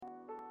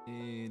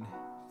In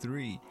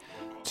three,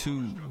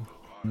 two,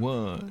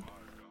 one.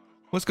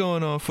 What's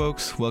going on,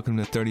 folks? Welcome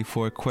to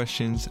 34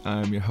 Questions.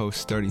 I'm your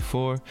host,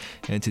 34,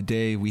 and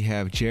today we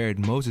have Jared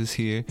Moses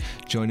here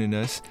joining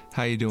us.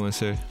 How you doing,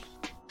 sir?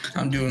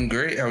 I'm doing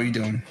great. How are you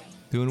doing?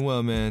 Doing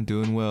well, man.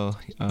 Doing well.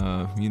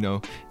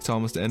 It's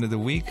almost the end of the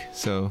week,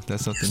 so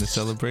that's something to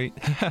celebrate.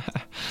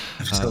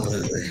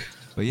 Absolutely.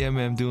 But yeah,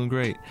 man, I'm doing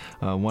great.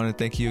 I want to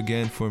thank you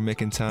again for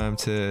making time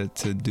to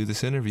do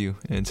this interview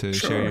and to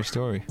share your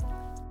story.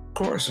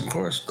 Of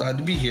course. Glad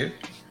to be here.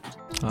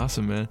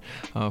 Awesome, man.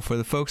 For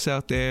the folks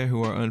out there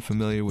who are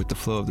unfamiliar with the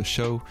flow of the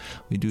show,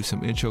 we do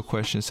some intro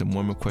questions, some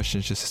warm-up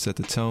questions just to set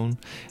the tone,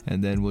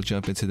 and then we'll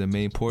jump into the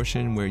main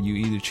portion where you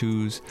either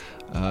choose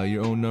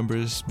your own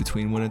numbers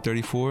between 1 and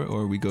 34,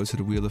 or we go to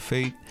the Wheel of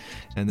Fate,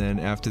 and then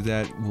after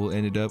that, we'll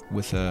end it up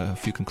with a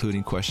few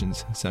concluding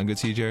questions. Sound good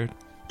to you, Jared?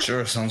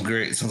 Sure, sounds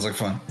great. Sounds like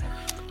fun.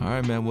 All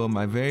right, man. Well,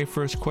 my very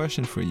first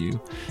question for you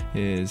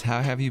is,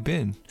 how have you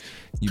been?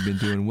 You've been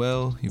doing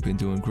well. You've been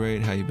doing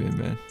great. How you been,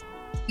 man?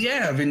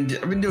 Yeah, I've been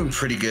doing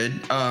pretty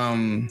good.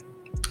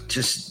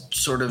 Just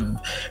sort of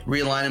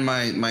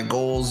realigning my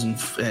goals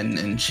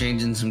and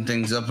changing some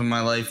things up in my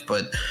life,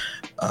 but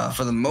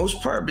for the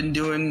most part, I've been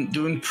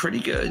doing pretty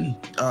good.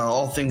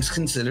 All things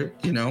considered,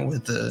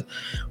 with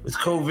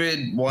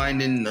COVID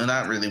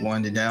not really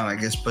winding down, I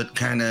guess, but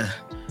kind of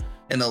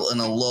in a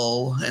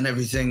lull and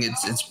everything.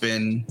 It's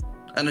been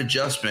an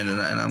adjustment,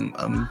 and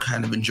I'm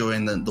kind of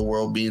enjoying the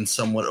world being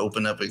somewhat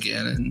open up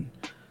again and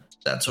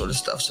that sort of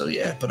stuff. So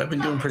yeah, but I've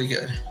been doing pretty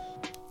good.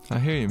 I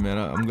hear you, man.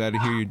 I'm glad to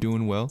hear you're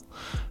doing well.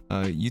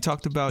 You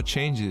talked about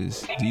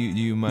changes. Do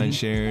you mind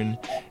sharing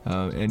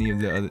any of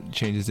the other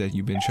changes that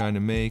you've been trying to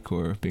make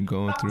or been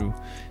going through,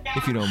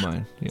 if you don't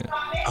mind? Yeah.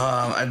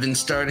 I've been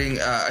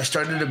I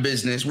started a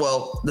business.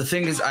 Well, the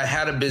thing is, I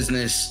had a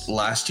business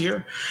last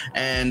year,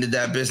 and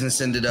that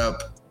business ended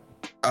up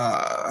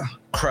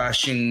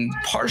crashing,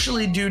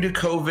 partially due to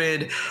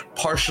COVID,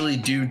 partially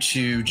due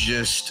to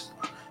just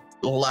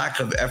lack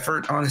of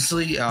effort.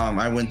 Honestly,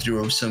 I went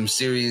through some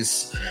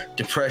serious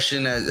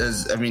depression.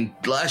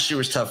 Last year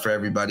was tough for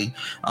everybody.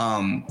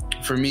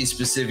 For me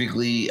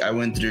specifically, I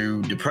went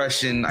through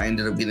depression. I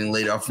ended up getting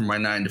laid off from my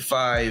 9 to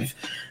 5.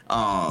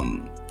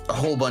 A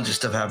whole bunch of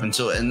stuff happened.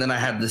 And then I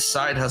had this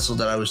side hustle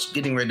that I was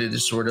getting ready to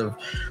sort of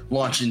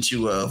launch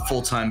into a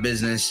full-time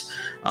business.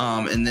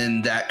 And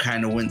then that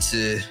kind of went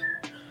to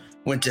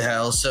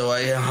hell. So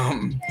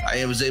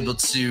I was able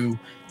to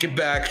get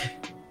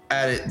back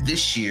at it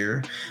this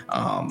year.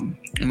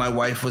 My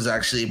wife was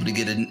actually able to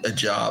get a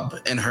job,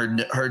 and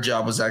her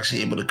job was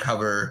actually able to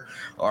cover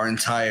our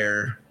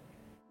entire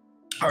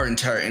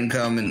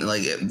income,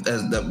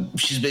 and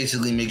she's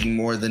basically making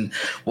more than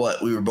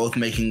what we were both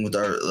making with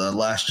our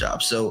last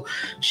job. So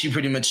she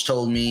pretty much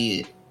told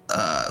me,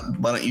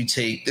 why don't you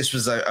take, this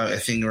was I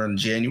think around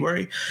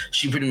January,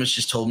 she pretty much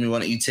just told me, why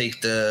don't you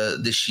take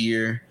this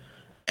year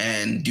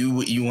and do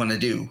what you want to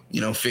do,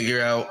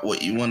 figure out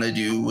what you want to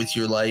do with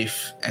your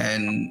life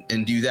and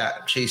do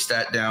that, chase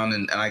that down.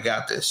 And I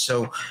got this.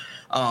 So,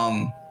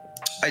 I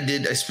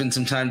spent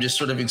some time just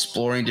sort of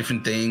exploring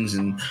different things.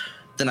 And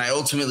then I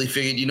ultimately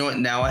figured, you know what,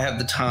 now I have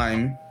the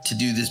time to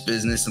do this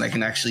business and I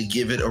can actually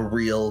give it a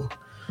real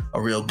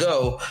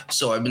go.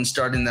 So I've been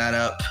starting that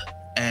up,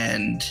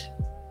 and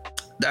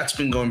that's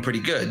been going pretty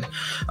good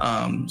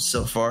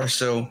so far.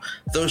 So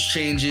those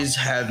changes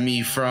have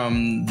me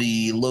from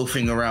the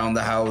loafing around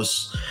the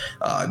house,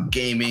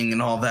 gaming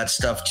and all that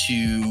stuff,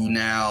 to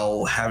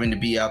now having to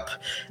be up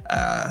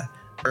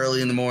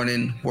early in the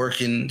morning,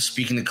 working,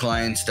 speaking to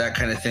clients, that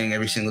kind of thing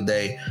every single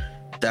day.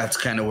 That's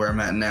kind of where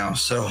I'm at now.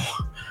 So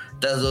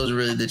those are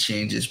really the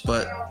changes,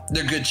 but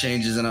they're good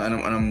changes, and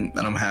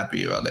I'm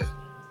happy about it.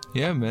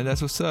 Yeah, man,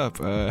 that's what's up.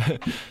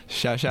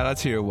 Shout out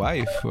to your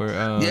wife for for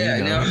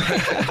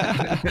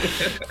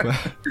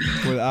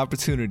the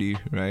opportunity,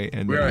 right?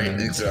 And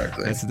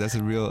exactly. That's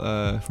a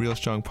real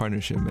strong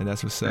partnership, man.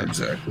 That's what's up.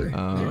 Exactly.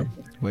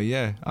 But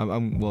yeah,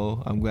 I'm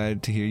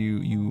glad to hear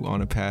you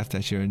on a path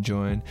that you're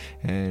enjoying,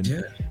 and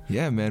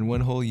yeah, man,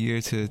 one whole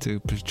year to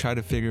try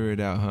to figure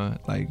it out, huh?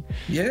 Like,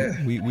 yeah,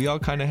 we all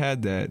kind of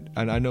had that,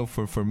 and I know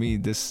for me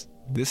this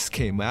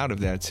came out of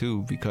that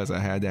too, because I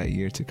had that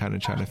year to kind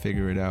of try to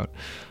figure it out.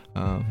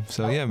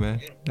 So yeah,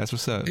 man, that's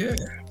what's up. Yeah.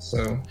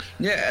 So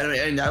yeah,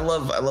 and I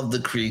love the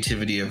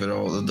creativity of it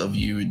all, of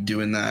you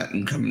doing that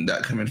and coming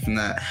from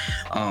that.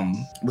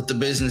 With the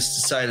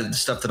business side of the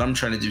stuff that I'm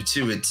trying to do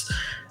too, it's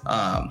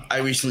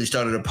I recently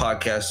started a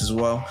podcast as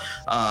well,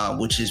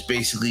 which is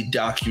basically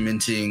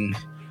documenting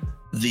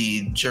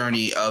the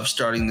journey of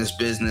starting this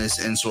business,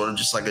 and sort of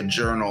just like a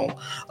journal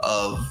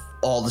of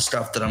all the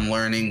stuff that I'm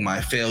learning,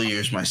 my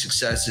failures, my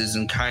successes,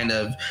 and kind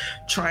of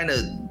trying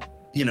to,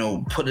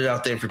 put it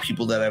out there for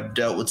people that have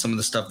dealt with some of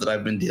the stuff that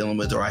I've been dealing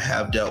with, or I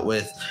have dealt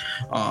with,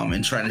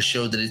 and trying to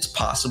show that it's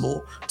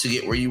possible to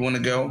get where you want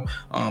to go.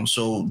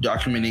 So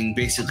documenting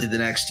basically the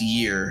next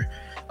year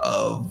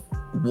of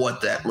what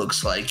that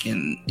looks like,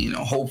 and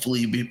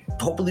hopefully be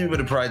able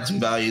to provide some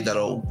value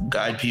that'll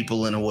guide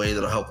people in a way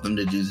that'll help them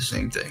to do the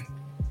same thing.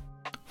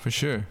 For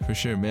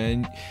sure,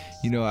 man.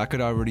 You know, I could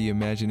already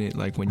imagine it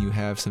like when you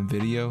have some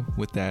video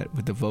with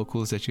the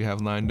vocals that you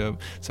have lined up.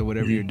 So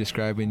whatever you're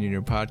describing in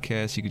your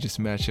podcast, you could just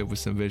match up with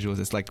some visuals.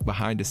 It's like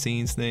behind the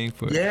scenes thing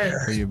for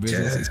your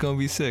business. It's gonna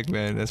be sick,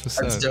 man. That's what's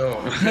That's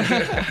up.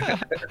 Dope.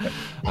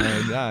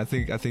 I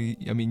think.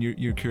 I mean,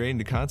 you're creating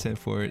the content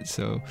for it,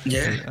 so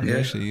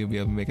eventually you'll be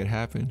able to make it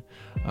happen.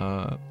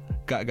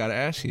 Gotta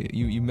ask you.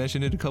 You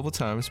mentioned it a couple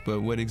times,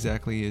 but what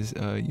exactly is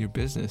your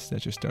business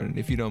that you're starting?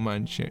 If you don't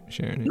mind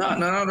sharing it. No,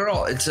 not at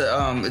all. It's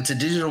a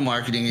digital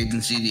marketing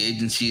agency. The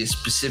agency is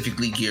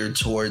specifically geared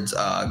towards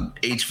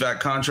HVAC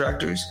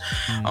contractors.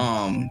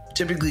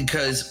 Typically,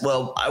 because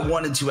I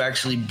wanted to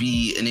actually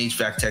be an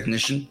HVAC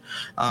technician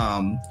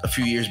a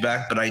few years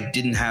back, but I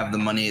didn't have the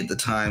money at the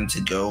time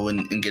to go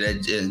and get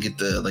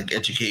the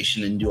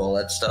education and do all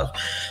that stuff.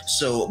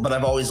 So, but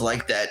I've always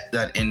liked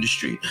that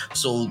industry.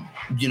 So,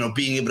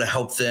 being able to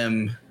help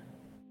them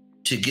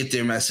to get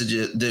their message,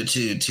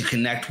 to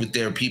connect with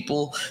their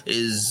people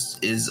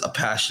is a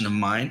passion of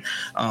mine.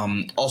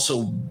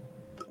 Also,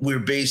 we're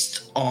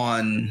based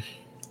on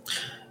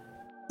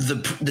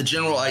the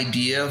general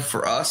idea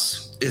for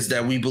us is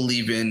that we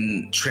believe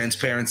in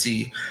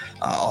transparency,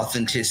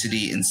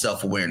 authenticity, and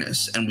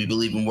self-awareness. And we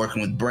believe in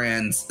working with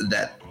brands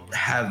that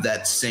have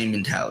that same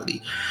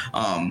mentality.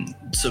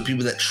 So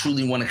people that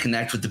truly want to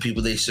connect with the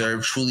people they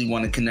serve, truly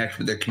want to connect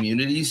with their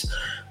communities,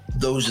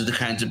 those are the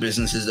kinds of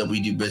businesses that we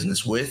do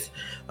business with,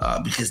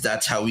 because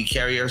that's how we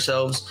carry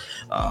ourselves.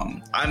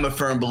 I'm a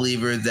firm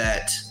believer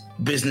that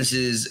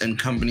businesses and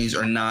companies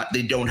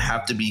they don't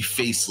have to be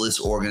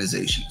faceless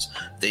organizations.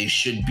 They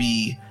should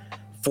be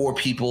for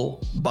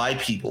people, by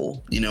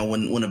people.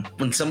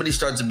 When somebody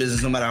starts a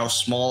business, no matter how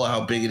small or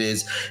how big it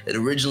is, it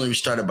originally was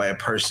started by a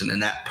person,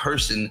 and that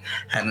person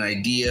had an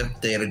idea,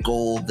 they had a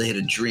goal, they had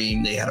a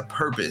dream, they had a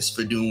purpose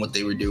for doing what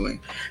they were doing.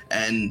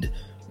 And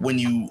when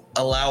you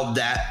allow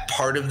that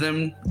part of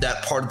them,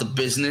 that part of the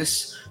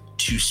business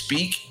to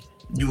speak,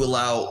 you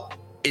allow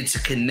it to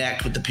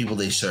connect with the people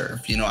they serve.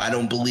 I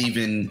don't believe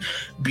in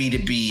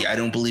B2B. I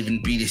don't believe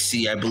in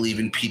B2C. I believe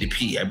in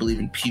P2P. I believe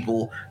in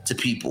people to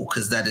people,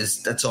 because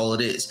that's all it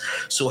is.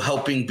 So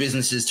helping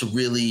businesses to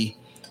really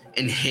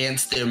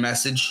enhance their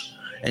message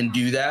and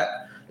do that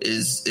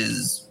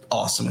is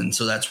awesome. And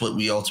so that's what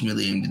we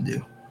ultimately aim to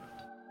do.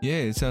 Yeah,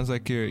 it sounds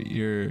like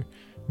you're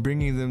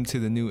bringing them to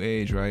the new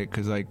age, right?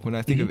 Because like when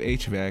I think of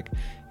HVAC,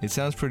 it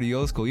sounds pretty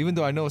old school, even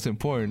though I know it's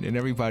important and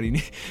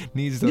everybody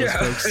needs those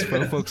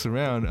folks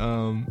around.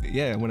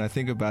 When I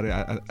think about it,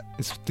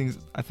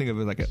 I think of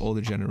it like an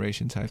older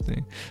generation type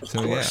thing.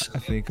 So I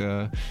think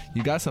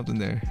you got something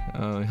there,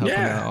 helping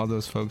out all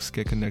those folks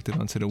get connected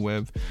onto the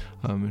web.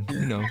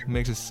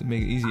 Make it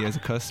easy as a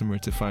customer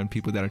to find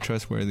people that are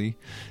trustworthy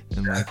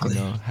and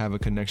have a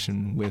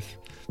connection with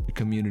the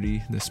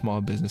community, the small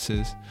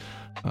businesses.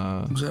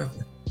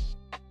 Exactly.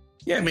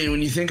 Yeah, I mean,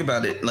 when you think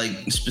about it, like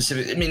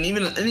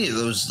even any of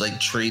those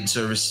like trade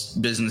service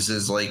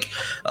businesses, like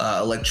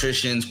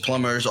electricians,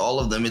 plumbers,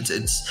 all of them, it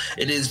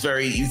is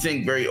very, you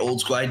think very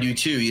old school. I do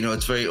too.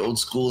 It's very old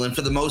school, and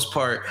for the most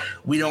part,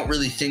 we don't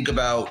really think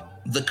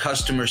about the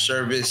customer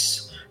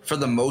service. For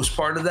the most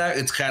part of that,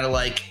 it's kind of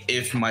like,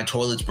 if my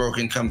toilet's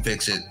broken, come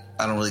fix it.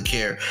 I don't really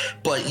care.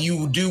 But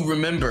you do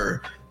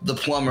remember the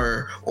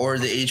plumber or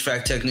the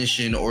HVAC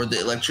technician or the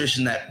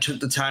electrician that took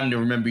the time to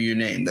remember your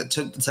name, that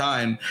took the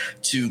time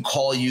to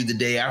call you the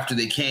day after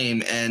they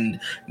came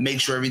and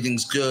make sure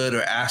everything's good,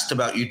 or asked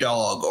about your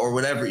dog or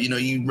whatever.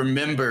 You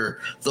remember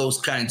those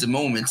kinds of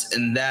moments,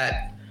 and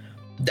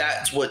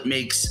that's what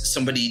makes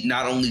somebody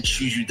not only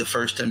choose you the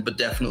first time, but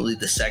definitely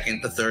the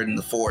second, the third, and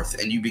the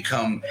fourth, and you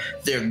become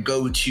their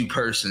go-to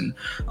person.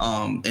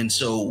 And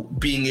so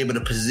being able to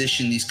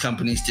position these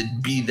companies to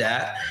be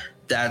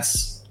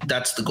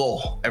that's the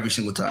goal every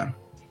single time.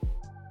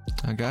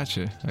 I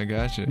gotcha. I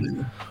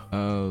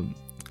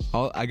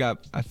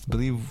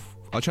believe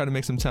I'll try to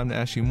make some time to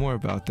ask you more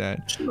about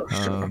that.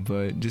 Sure.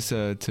 But just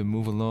to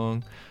move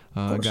along,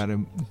 I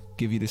gotta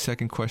give you the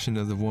second question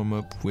of the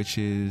warm-up, which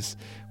is,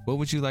 what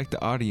would you like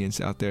the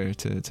audience out there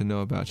to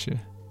know about you?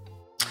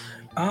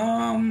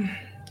 I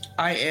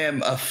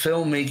am a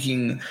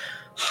filmmaking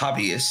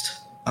hobbyist.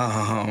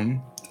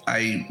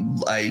 I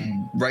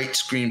write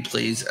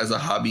screenplays as a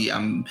hobby.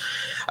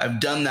 I've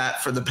done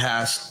that for the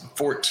past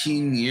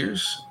 14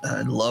 years.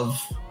 I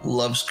love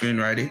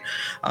screenwriting.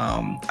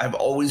 I've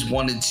always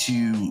wanted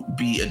to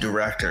be a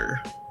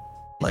director,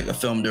 like a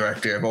film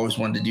director. I've always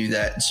wanted to do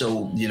that.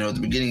 So, at the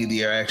beginning of the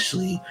year, I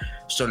actually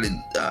started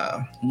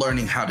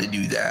learning how to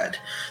do that,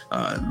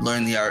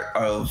 learn the art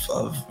of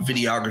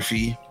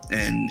videography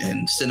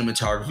and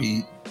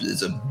cinematography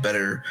is a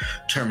better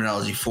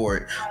terminology for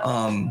it,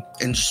 and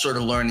just sort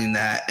of learning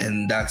that.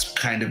 And that's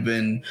kind of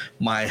been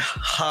my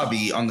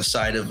hobby on the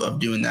side of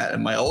doing that.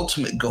 And my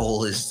ultimate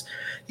goal is,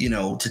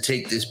 to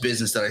take this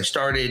business that I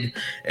started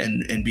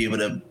and be able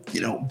to,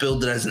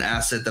 build it as an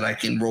asset that I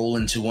can roll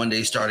into one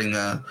day, starting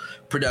a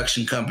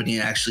production company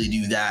and actually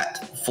do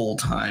that full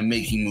time,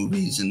 making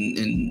movies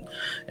and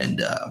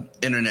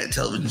internet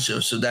television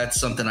shows. So that's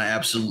something I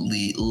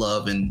absolutely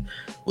love and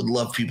would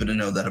love people to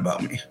know that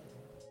about me.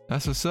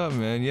 That's what's up,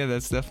 man. Yeah,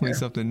 that's definitely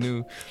something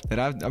new that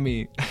I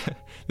mean,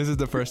 this is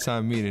the first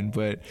time meeting,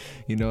 but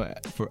you know,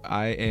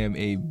 I am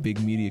a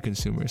big media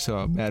consumer,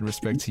 so mad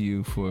respect to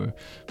you for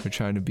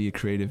trying to be a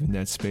creative in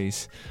that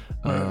space.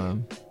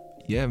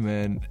 Yeah,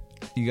 man,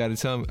 you got to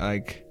tell me,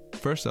 like,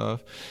 first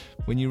off,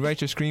 when you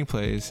write your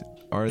screenplays,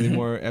 are they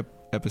more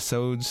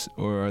episodes,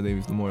 or are they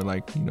more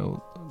like, you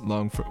know,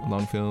 long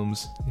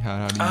films?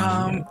 How do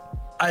you do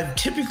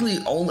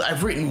that?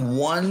 I've written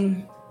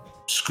one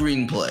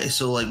screenplay,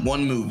 so like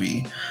one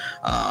movie,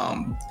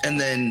 and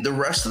then the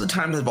rest of the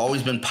time have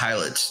always been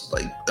pilots,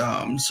 like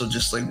so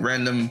just like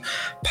random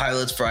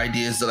pilots for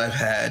ideas that I've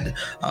had.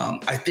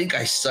 I think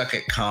I suck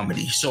at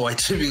comedy, so I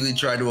typically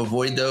try to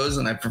avoid those,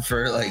 and I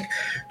prefer like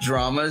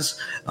dramas,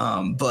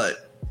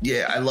 but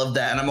yeah, I love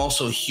that. And I'm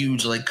also a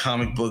huge like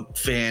comic book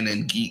fan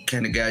and geek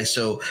kind of guy,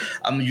 so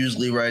I'm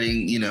usually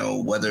writing, you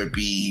know, whether it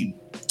be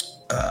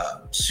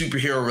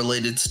superhero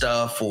related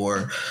stuff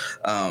or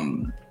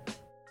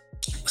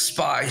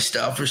spy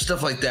stuff or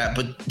stuff like that,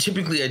 but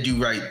typically I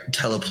do write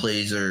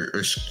teleplays or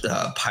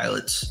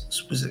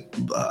pilots.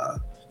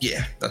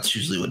 Yeah, that's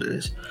usually what it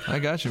is. I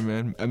got you,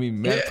 man. I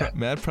mean,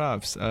 mad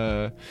props.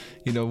 You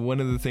know, one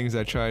of the things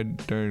I tried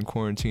during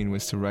quarantine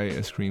was to write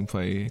a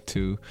screenplay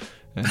too,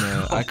 and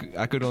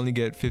I could only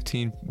get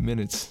 15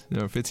 minutes,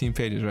 15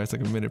 pages, right? It's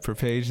like a minute per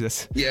page.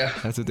 That's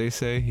what they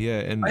say. Yeah,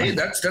 and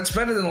that's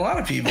better than a lot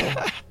of people.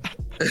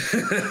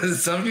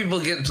 Some people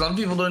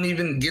don't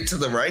even get to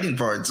the writing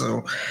part,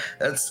 so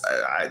that's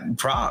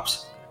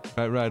props.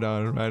 Right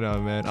on,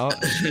 man.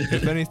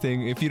 If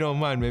anything, if you don't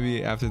mind,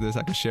 maybe after this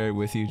I can share it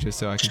with you just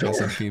so I can get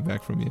some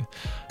feedback from you.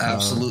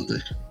 Absolutely.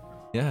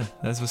 Yeah,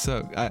 that's what's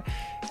up.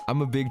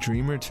 I'm a big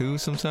dreamer too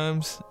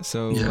sometimes.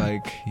 So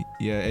like,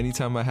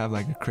 anytime I have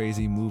like a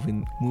crazy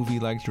movie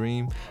like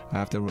dream, I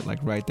have to like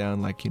write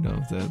down like, you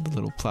know, the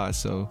little plot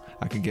so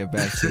I can get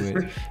back to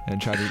it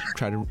and try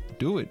to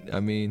do it. I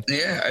mean,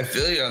 yeah, I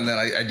feel you on that.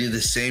 I do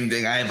the same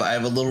thing. I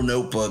have a little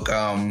notebook.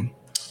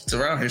 It's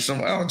around here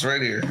somewhere. Oh, it's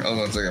right here. Hold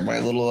on a second. My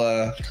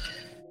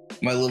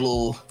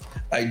little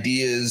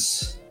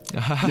ideas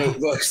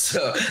notebook,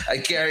 so I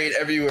carry it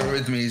everywhere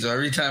with me. So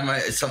every time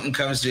something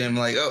comes to me, I'm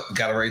like, oh,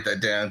 gotta write that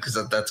down because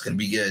that's gonna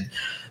be good.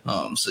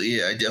 So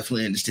yeah, I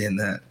definitely understand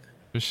that.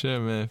 For sure,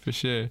 man. For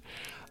sure.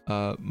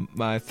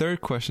 My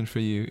third question for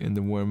you in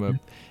the warm up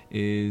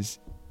is,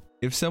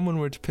 if someone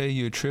were to pay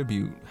you a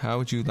tribute, how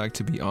would you like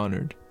to be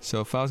honored?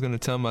 So if I was gonna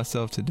tell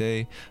myself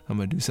today I'm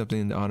gonna do something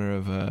in the honor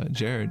of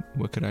Jared,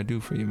 what could I do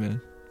for you,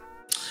 man?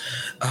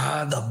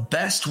 The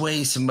best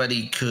way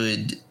somebody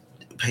could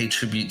pay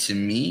tribute to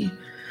me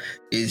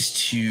is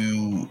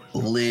to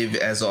live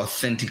as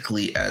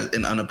authentically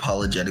and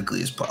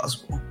unapologetically as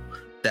possible.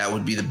 That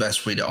would be the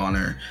best way to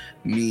honor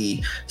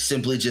me,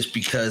 simply just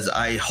because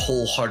I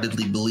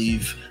wholeheartedly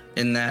believe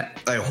in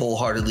that. I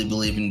wholeheartedly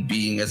believe in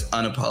being as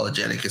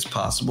unapologetic as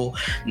possible,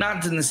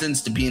 not in the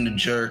sense to being a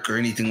jerk or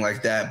anything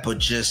like that, but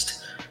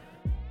just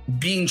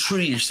being true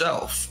to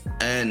yourself.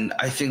 And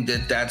I think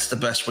that that's the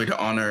best way to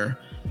honor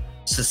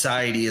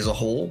society as a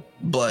whole,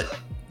 but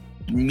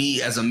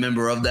me as a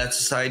member of that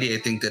society, I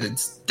think that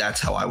that's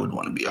how I would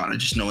want to be honored,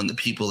 just knowing the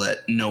people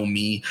that know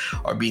me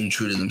are being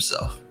true to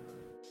themselves.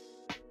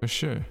 For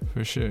sure.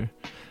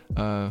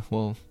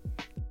 Well,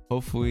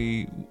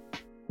 hopefully,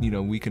 you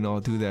know, we can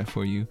all do that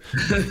for you.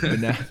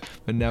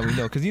 but now we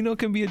know, because, you know, it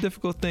can be a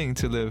difficult thing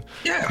to live,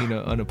 you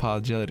know,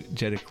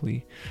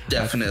 unapologetically.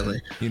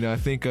 Definitely. I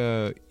think,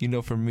 you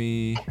know, for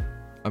me,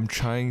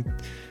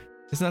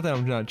 it's not that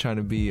I'm not trying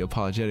to be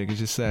apologetic. It's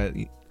just that,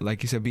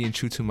 like you said, being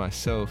true to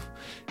myself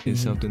is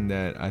something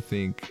that I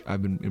think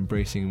I've been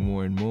embracing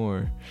more and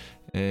more.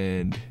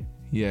 And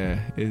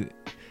yeah,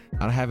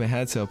 I haven't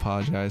had to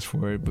apologize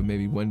for it, but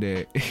maybe one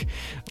day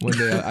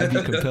I'd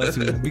be compelled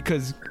to,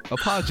 because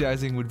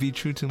apologizing would be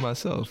true to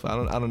myself. I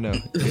don't know.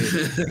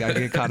 I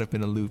get caught up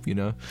in a loop, you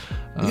know.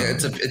 Yeah,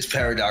 it's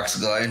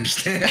paradoxical. I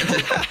understand.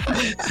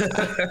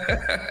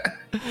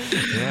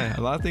 Yeah,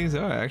 a lot of things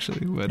are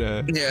actually, but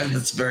yeah,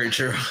 that's very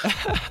true.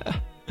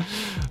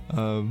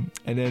 And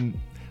then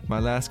my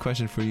last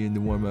question for you in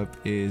the warm up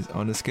is,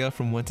 on a scale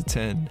from 1 to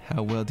 10,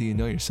 how well do you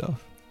know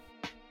yourself?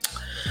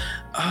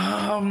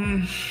 I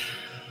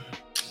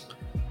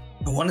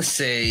want to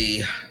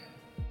say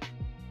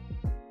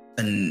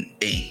an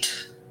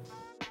 8.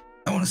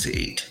 I want to say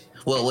 8.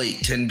 Well,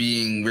 wait, 10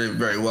 being very,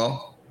 very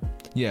well.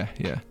 Yeah.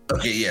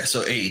 Okay, yeah.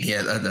 So 8.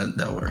 Yeah,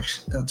 that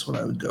works. That's what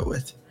I would go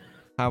with.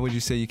 How would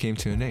you say you came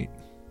to an 8?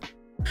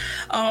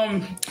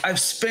 I've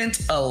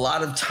spent a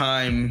lot of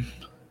time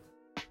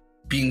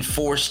being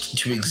forced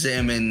to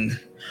examine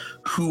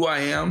who I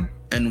am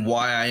and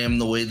why I am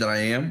the way that I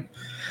am.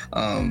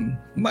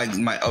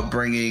 My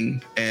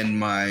upbringing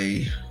and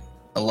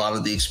a lot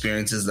of the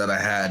experiences that I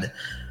had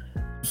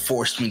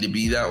forced me to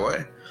be that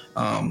way.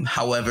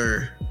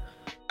 However,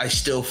 I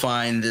still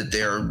find that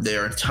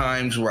there are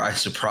times where I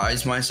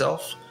surprise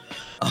myself.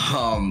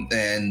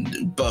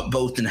 But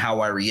both in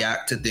how I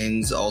react to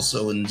things,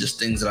 also in just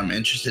things that I'm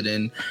interested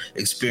in,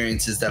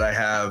 experiences that I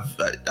have.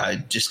 I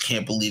just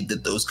can't believe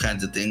that those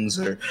kinds of things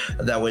are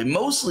that way.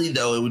 Mostly,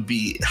 though, it would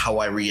be how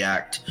I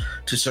react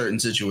to certain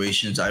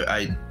situations.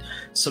 I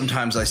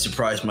sometimes I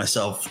surprise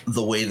myself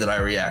the way that I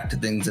react to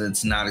things, and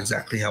it's not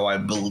exactly how I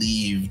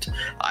believed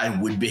I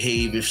would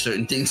behave if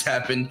certain things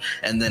happen.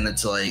 And then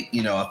it's like,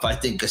 if I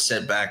think a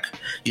setback,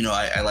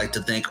 I like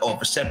to think,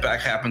 if a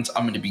setback happens,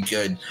 I'm going to be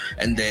good.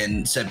 And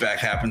then setback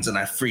happens and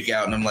I freak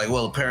out and I'm like,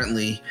 well,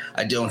 apparently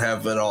I don't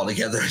have it all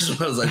together as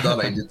well as I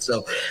thought I did.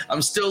 So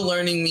I'm still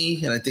learning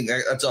me. And I think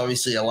that's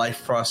obviously a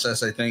life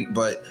process, I think,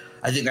 but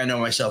I think I know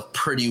myself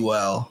pretty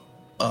well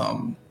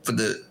for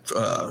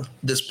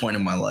this point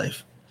in my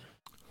life.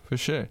 For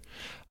sure.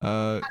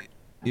 Do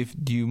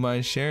you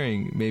mind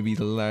sharing maybe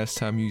the last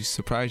time you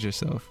surprised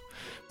yourself?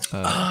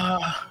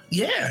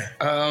 Yeah.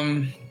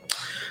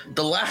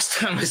 The last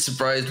time I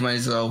surprised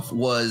myself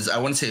was, I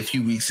want to say a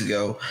few weeks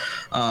ago.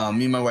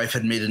 Me and my wife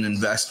had made an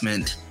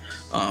investment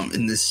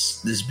in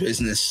this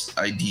business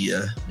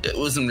idea. It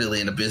wasn't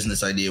really a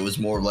business idea. It was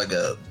more like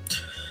a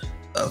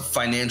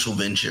financial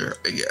venture,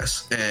 I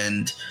guess.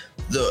 And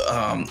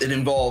it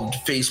involved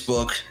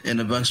Facebook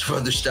and a bunch of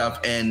other stuff.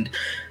 And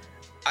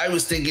I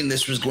was thinking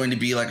this was going to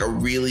be like a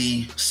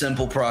really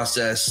simple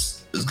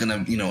process. It was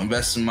going to,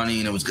 invest some money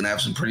and it was going to have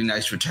some pretty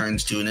nice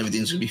returns too, and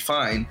everything's going to be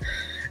fine.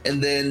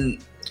 And then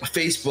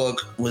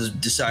Facebook was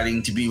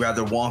deciding to be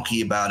rather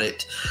wonky about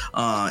it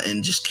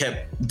and just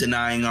kept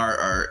denying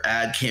our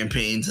ad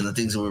campaigns and the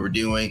things that we were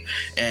doing.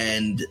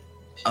 And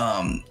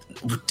I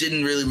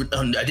didn't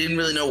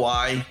really know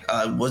why.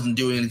 I wasn't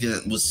doing anything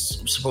that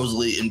was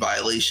supposedly in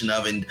violation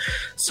of. And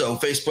so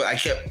Facebook, I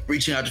kept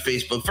reaching out to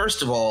Facebook.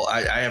 First of all,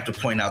 I have to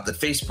point out that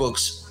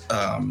Facebook's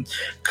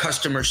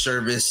customer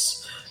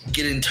service,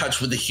 get in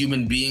touch with a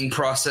human being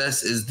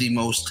process is the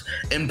most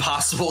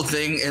impossible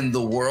thing in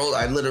the world.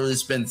 I literally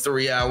spent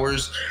 3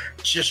 hours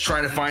just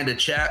trying to find a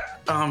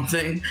chat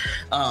thing.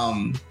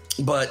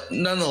 But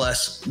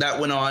nonetheless, that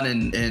went on,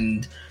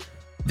 and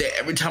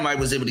every time I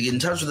was able to get in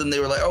touch with them, they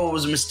were like, "Oh, it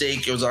was a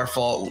mistake. It was our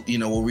fault.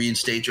 We'll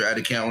reinstate your ad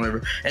account,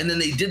 whatever." And then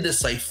they did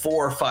this like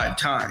 4 or 5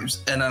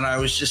 times, and then I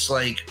was just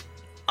like,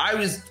 I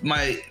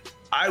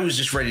was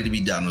just ready to be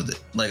done with it.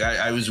 Like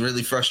I was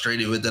really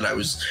frustrated with it. I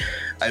was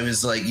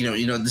like,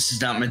 this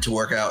is not meant to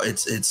work out.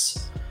 It's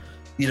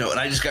and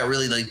I just got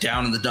really like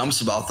down in the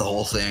dumps about the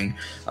whole thing,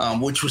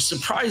 which was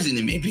surprising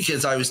to me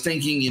because I was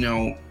thinking,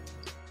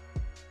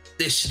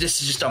 this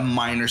is just a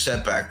minor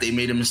setback. They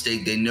made a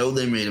mistake. They know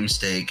they made a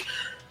mistake.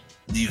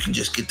 You can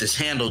just get this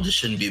handled. It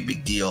shouldn't be a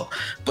big deal.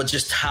 But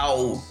just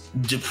how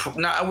I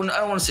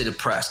don't want to say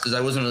depressed because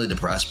I wasn't really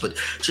depressed, but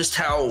just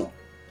how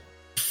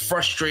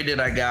frustrated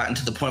I got,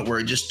 into the point where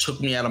it just took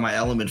me out of my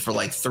element for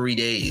like 3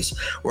 days,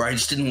 where I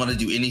just didn't want to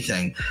do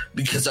anything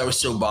because I was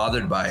so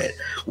bothered by it,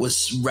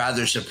 was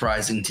rather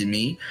surprising to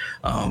me.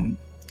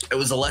 It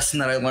was a lesson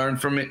that I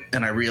learned from it,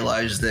 and I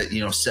realized that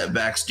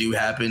setbacks do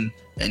happen,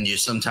 and you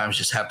sometimes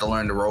just have to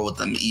learn to roll with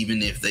them,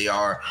 even if they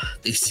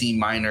seem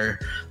minor,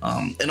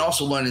 and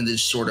also learning to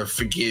just sort of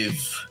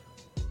forgive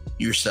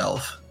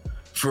yourself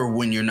for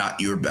when you're not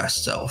your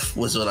best self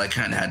was what I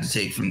kind of had to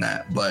take from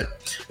that.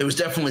 But it was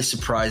definitely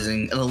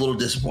surprising and a little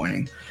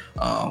disappointing.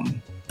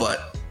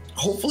 But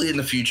hopefully in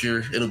the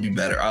future it'll be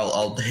better.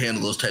 I'll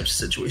handle those types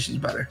of situations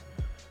better.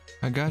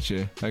 I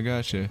gotcha.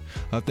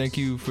 Thank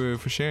you for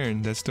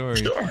sharing that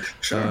story.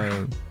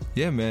 Sure.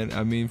 Yeah, man.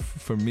 I mean,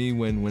 for me,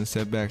 when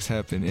setbacks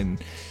happen,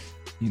 and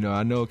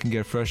I know it can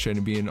get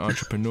frustrating being an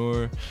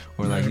entrepreneur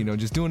or like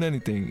just doing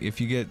anything.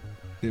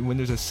 When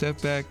there's a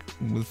setback,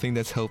 the thing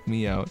that's helped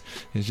me out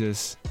is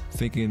just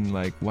thinking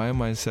like, why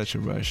am I in such a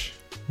rush?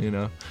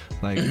 That's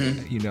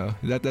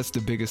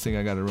the biggest thing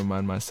I got to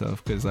remind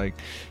myself, because I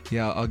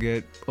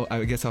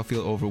guess I'll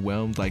feel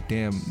overwhelmed, like,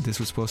 damn, this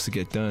was supposed to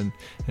get done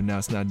and now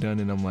it's not done,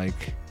 and I'm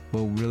like,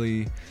 well,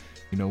 really,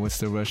 what's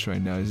the rush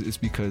right now? It's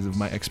because of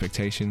my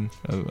expectation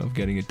of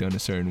getting it done a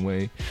certain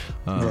way,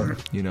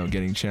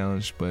 getting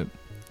challenged. But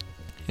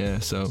yeah,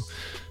 so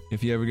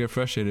if you ever get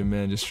frustrated,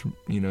 man, just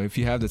if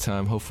you have the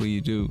time, hopefully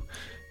you do,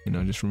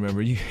 just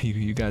remember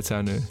you got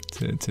time to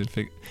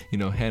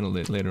handle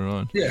it later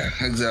on. Yeah,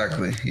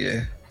 exactly.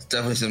 Yeah, it's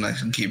definitely something I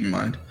should keep in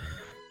mind.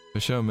 For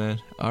sure, man.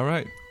 All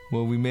right.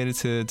 Well, we made it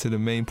to the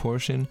main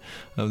portion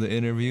of the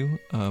interview.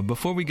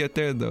 Before we get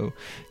there, though,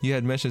 you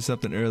had mentioned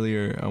something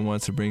earlier I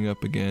wanted to bring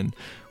up again,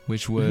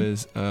 which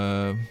was,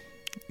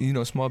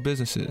 small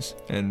businesses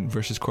and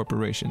versus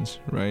corporations,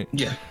 right?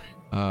 Yeah.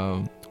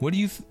 What do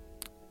you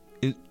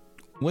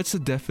what's the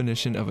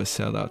definition of a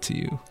sellout to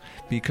you?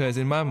 Because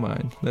in my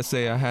mind, let's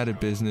say I had a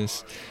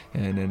business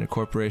and then a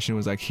corporation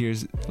was like,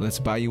 let's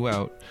buy you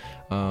out.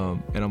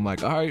 And I'm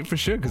like, all right, for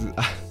sure, because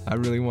I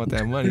really want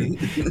that money.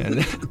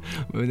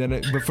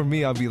 But for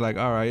me, I'll be like,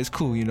 all right, it's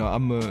cool.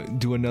 I'm going to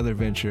do another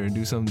venture and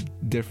do something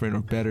different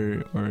or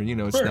better, or,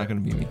 it's not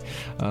going to be me.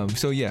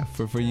 So yeah,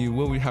 for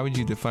you, how would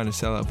you define a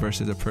sellout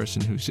versus a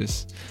person who's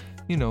just,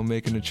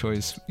 making a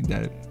choice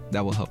that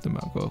will help them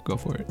out? Go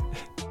for it.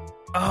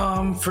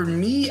 For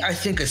me, I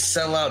think a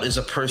sellout is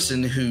a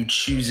person who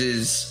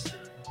chooses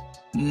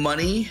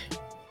money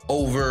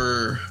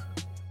over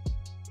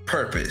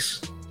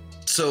purpose.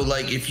 So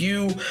like if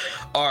you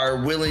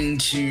are willing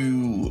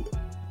to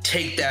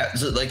take that,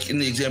 so like in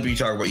the example you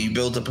talk about, you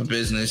build up a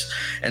business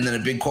and then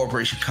a big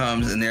corporation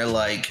comes and they're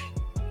like,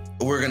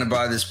 we're going to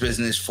buy this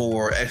business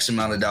for X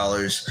amount of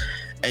dollars.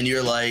 And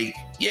you're like,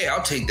 yeah,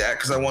 I'll take that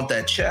because I want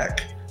that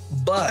check.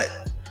 But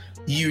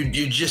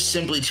you're just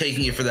simply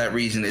taking it for that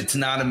reason. It's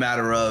not a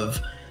matter of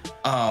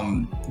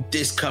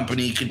this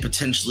company could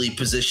potentially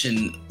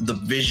position the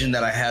vision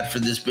that I had for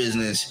this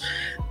business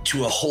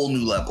to a whole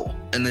new level,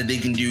 and that they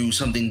can do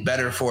something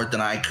better for it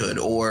than I could,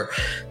 or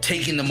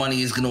taking the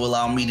money is going to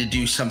allow me to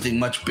do something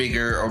much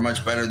bigger or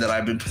much better that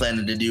I've been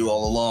planning to do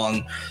all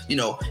along. You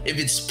know, if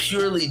it's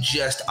purely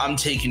just I'm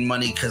taking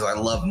money because I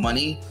love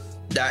money,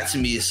 that to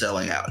me is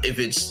selling out. If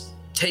it's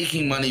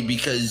taking money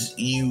because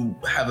you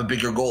have a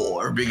bigger goal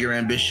or a bigger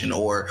ambition,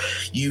 or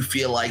you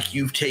feel like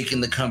you've taken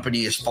the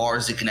company as far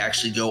as it can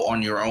actually go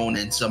on your own,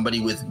 and somebody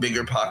with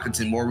bigger pockets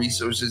and more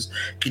resources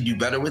could do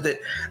better with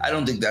it, I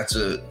don't think that's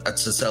a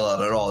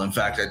sellout at all. In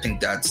fact, I think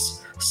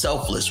that's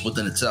selfless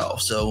within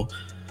itself. So,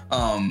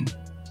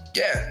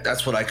 yeah,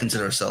 that's what I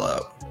consider a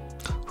sellout.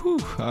 Whew,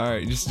 all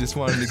right, just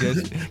wanted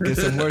to get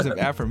some words of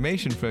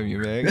affirmation from you,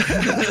 man.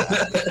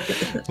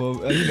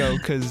 Well, you know,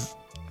 because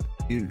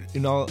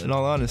in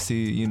all honesty,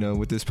 you know,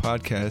 with this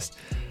podcast,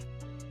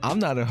 I'm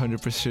not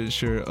 100%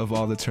 sure of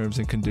all the terms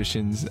and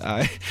conditions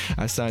I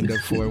signed up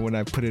for when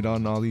I put it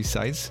on all these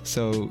sites.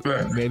 So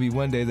maybe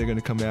one day they're gonna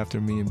come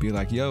after me and be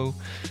like, "Yo,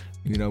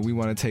 you know, we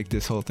want to take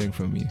this whole thing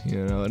from you,"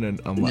 you know, and then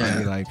I'll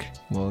be like,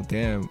 "Well,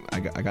 damn,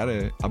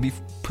 I'll be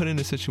put in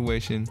a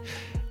situation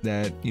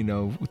that, you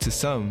know, to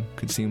some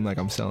could seem like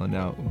I'm selling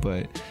out,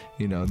 but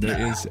you know,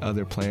 there is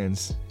other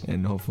plans,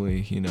 and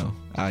hopefully, you know,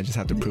 I just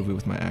have to prove it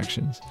with my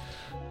actions."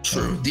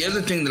 True. The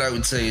other thing that I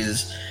would say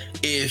is,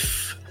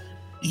 if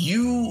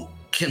you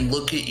can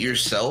look at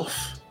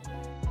yourself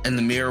in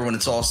the mirror when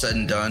it's all said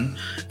and done,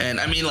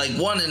 and I mean, like,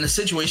 one, in a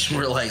situation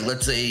where, like,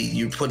 let's say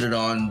you put it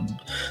on,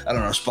 I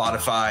don't know,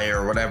 Spotify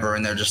or whatever,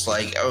 and they're just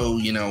like, oh,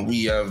 you know,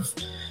 we have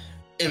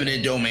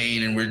eminent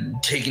domain and we're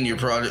taking your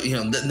product, you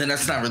know, then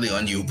that's not really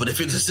on you. But if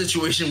it's a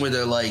situation where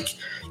they're like,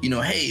 you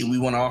know, hey, we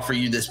want to offer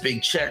you this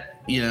big check,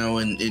 you know,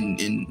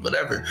 in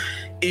whatever,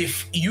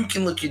 if you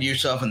can look at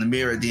yourself in the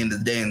mirror at the end of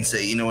the day and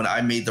say, you know what, I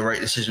made the right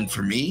decision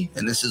for me,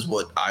 and this is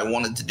what I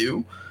wanted to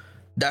do,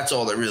 that's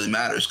all that really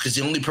matters. Because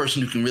the only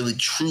person who can really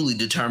truly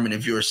determine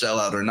if you're a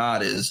sellout or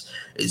not is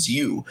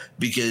you,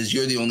 because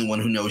you're the only one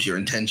who knows your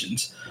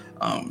intentions.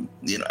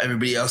 You know,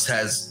 everybody else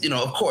has, you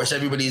know, of course,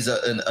 everybody's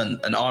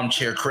an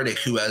armchair critic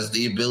who has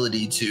the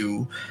ability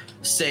to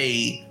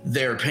say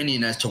their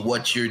opinion as to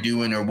what you're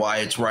doing or why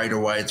it's right or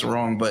why it's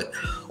wrong. But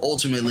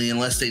ultimately,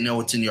 unless they know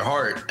what's in your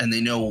heart and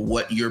they know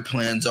what your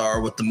plans are,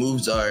 what the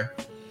moves are,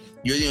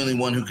 you're the only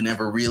one who can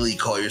ever really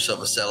call yourself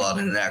a sellout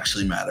and it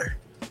actually matter.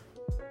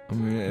 I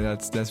mean,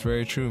 that's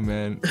very true,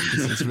 man.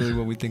 It's really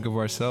what we think of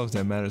ourselves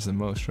that matters the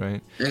most,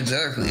 right?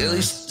 Exactly. At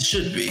least it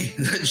should be.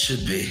 It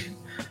should be.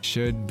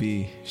 Should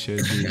be.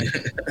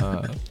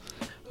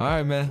 All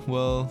right, man.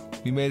 Well,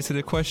 we made it to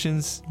the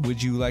questions.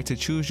 Would you like to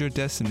choose your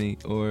destiny,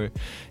 or,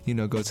 you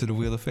know, go to the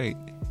Wheel of Fate?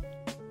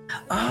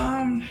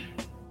 I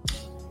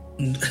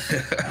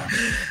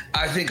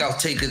think I'll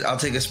take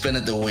a spin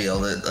at the wheel.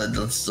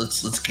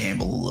 Let's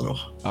gamble a little.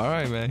 All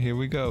right, man. Here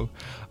we go.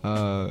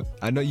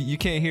 I know you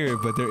can't hear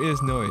it, but there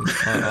is noise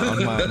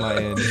on my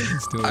end.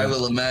 I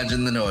will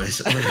imagine the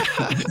noise.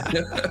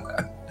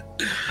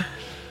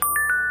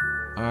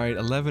 All right,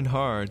 11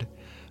 hard.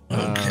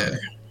 Okay.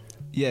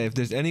 Yeah, if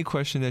there's any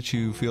question that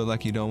you feel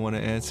like you don't want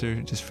to answer,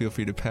 just feel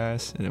free to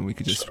pass, and then we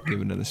could just give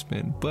another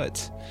spin.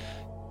 But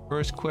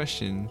first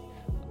question,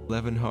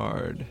 11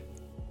 hard,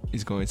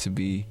 is going to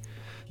be,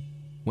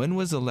 when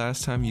was the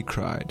last time you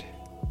cried?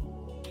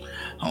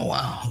 Oh,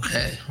 wow.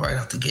 Okay. Right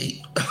out the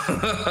gate.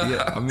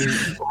 Yeah, I mean,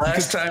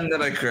 last time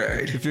that I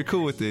cried. If you're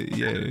cool with it,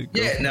 yeah.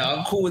 Yeah, no,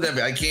 I'm cool with that.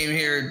 I came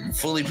here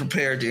fully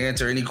prepared to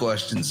answer any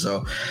questions.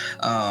 So,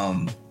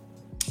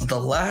 the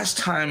last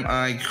time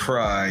I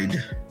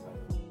cried,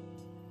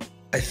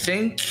 I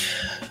think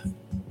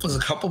it was a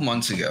couple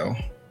months ago.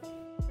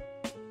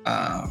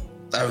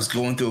 I was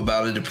going through a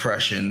bout of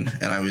depression,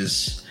 and I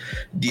was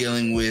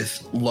dealing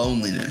with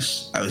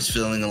loneliness. I was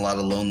feeling a lot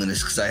of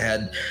loneliness because I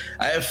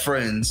have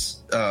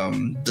friends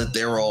that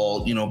they're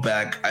all, you know,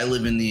 back. I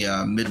live in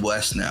the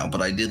Midwest now,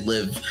 but I did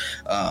live.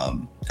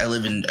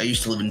 I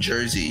used to live in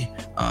Jersey,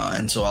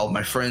 and so all of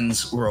my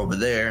friends were over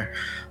there.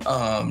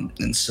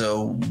 And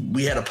so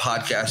we had a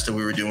podcast that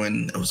we were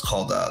doing. It was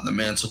called the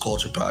Mansell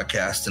Culture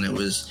Podcast, and it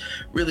was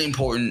really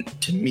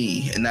important to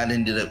me. And that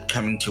ended up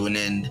coming to an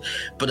end.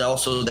 But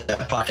also,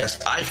 that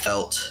podcast, I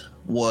felt,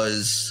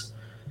 was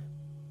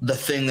the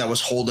thing that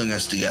was holding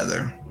us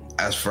together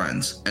as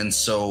friends. And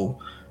so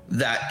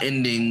that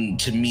ending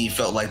to me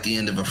felt like the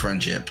end of a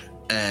friendship.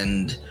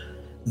 And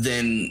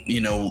then,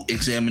 you know,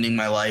 examining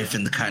my life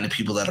and the kind of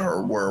people that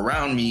were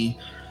around me,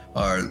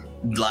 or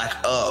lack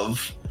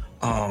of,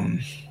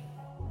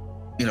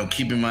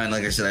 keep in mind,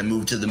 like I said, I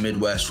moved to the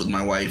Midwest with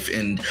my wife,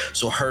 and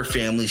so her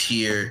family's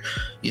here.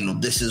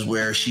 This is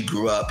where she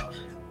grew up.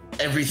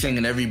 Everything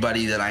and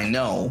everybody that I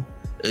know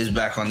is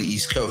back on the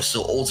East Coast.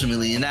 So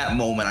ultimately, in that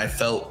moment, I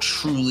felt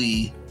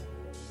truly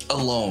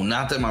alone.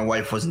 Not that my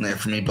wife wasn't there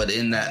for me, but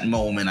in that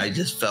moment, I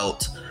just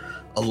felt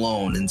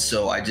alone. And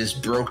so I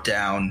just broke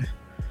down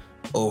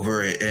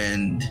over it.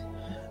 And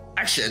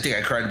actually, I think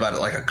I cried about it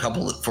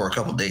for a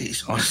couple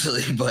days,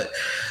 honestly. But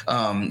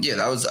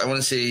that was, I want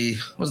to say, it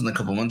wasn't a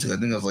couple months ago. I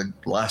think it was like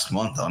last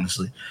month,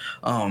 honestly.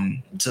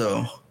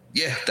 So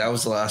yeah, that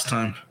was the last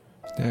time.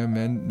 Yeah,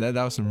 man, that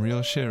was some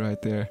real shit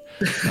right there.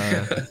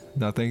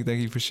 No, thank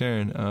you for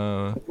sharing.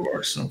 Of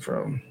course, no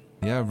problem.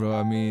 Yeah, bro.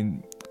 I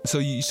mean, so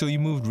you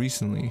moved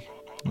recently,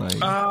 like?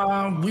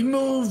 We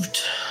moved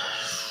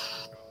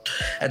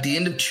at the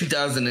end of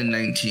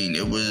 2019.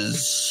 It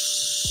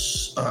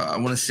was, I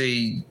want to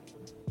say,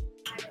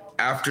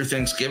 after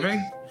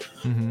Thanksgiving.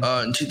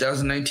 In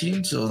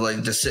 2019, so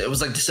it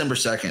was like December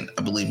 2nd,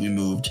 I believe we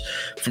moved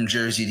from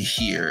Jersey to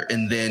here,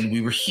 and then we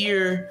were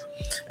here.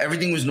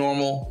 Everything was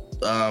normal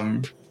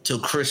till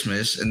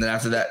Christmas, and then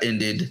after that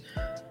ended,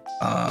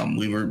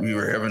 we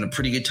were having a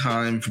pretty good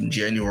time from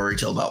January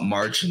till about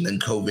March, and then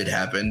COVID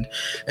happened,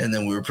 and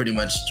then we were pretty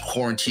much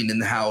quarantined in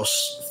the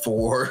house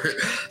for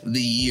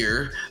the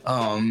year.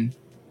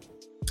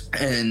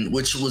 And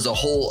which was a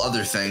whole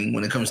other thing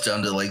when it comes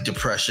down to like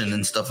depression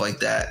and stuff like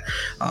that.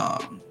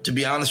 To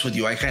be honest with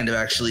you, I kind of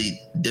actually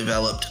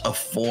developed a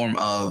form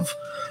of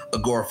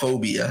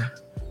agoraphobia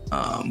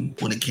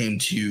when it came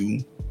to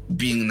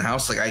being in the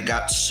house. Like, I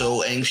got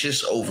so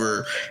anxious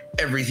over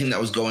everything that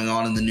was going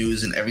on in the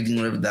news and everything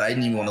that I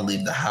didn't even want to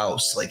leave the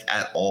house, like,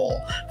 at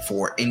all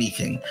for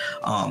anything.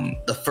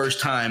 The first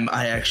time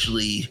I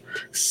actually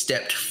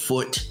stepped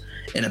foot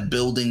in a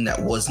building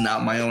that was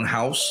not my own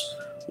house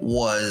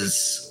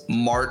was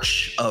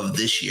March of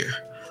this year.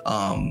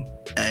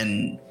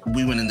 And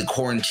we went into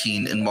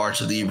quarantine in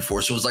March of the year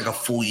before. So it was like a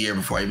full year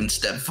before I even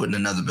stepped foot in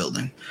another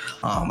building.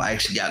 I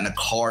actually got in a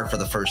car for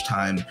the first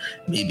time,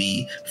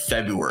 maybe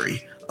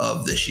February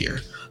of this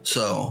year.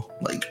 So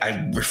like,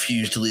 I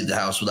refused to leave the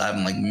house without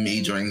having like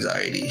major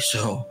anxiety.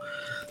 So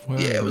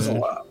yeah, it was a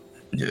lot.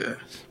 Yeah.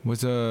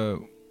 Was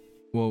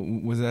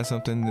that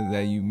something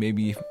that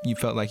you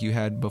felt like you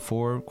had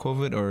before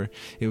COVID, or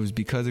it was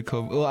because of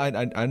COVID? Well, I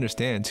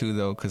understand too,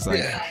 though, because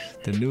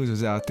the news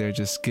was out there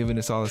just giving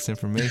us all this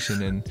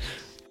information and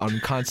on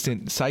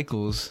constant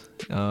cycles.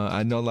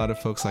 I know a lot of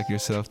folks like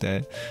yourself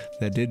that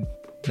did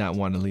not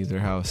want to leave their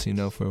house,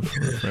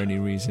 for any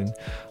reason.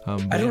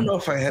 I don't know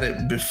if I had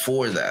it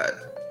before that.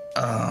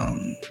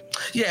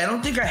 I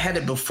don't think I had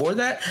it before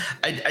that.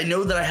 I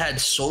know that I had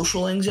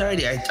social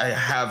anxiety. I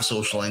have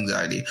social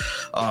anxiety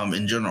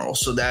in general.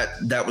 So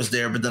that was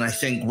there. But then I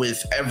think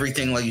with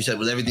everything, like you said,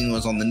 with everything that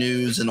was on the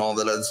news and all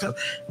that other stuff,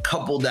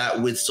 couple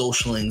that with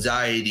social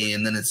anxiety,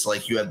 and then it's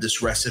like you have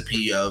this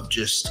recipe of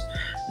just,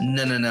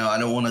 no, I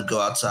don't want to go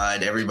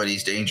outside.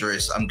 Everybody's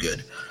dangerous. I'm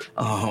good.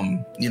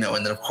 And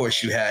then of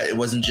course it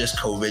wasn't just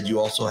COVID. You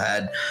also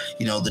had,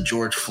 the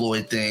George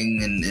Floyd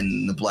thing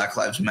and the Black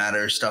Lives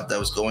Matter stuff that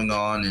was going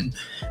on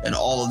and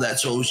all of that.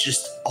 So it was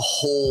just a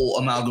whole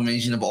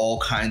amalgamation of all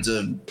kinds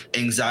of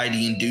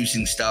anxiety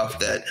inducing stuff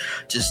that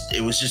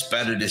it was just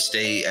better to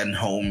stay at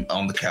home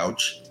on the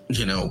couch,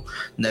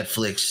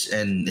 Netflix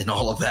and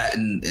all of that.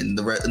 And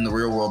the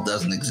real world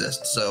doesn't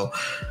exist. So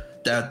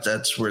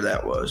that's where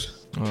that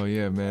was. Oh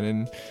yeah,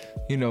 man.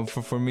 And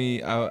for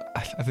me, I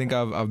think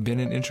I've been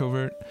an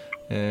introvert,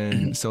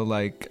 and so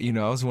like I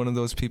was one of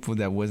those people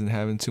that wasn't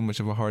having too much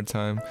of a hard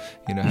time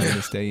having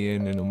to stay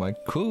in, and I'm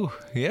like, cool,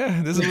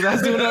 yeah, this is what I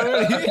was doing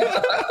already.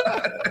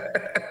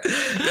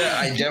 Yeah,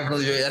 I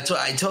definitely do. That's what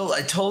I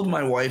told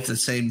my wife the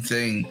same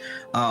thing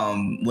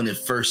when it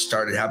first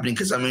started happening,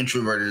 because I'm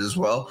introverted as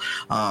well.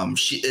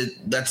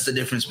 That's the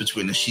difference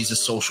between us. She's a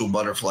social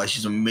butterfly.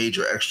 She's a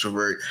major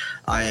extrovert.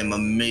 I am a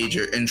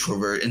major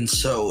introvert, and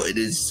so it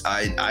is.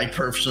 I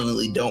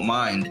personally don't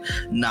mind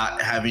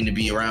not having to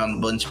be around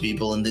a bunch of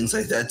people and things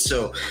like that.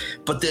 So,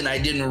 but then I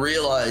didn't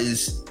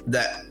realize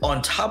that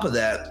on top of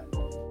that,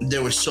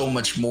 there was so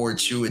much more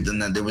to it than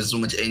that. There was so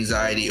much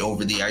anxiety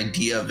over the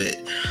idea of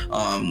it.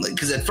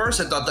 Because at first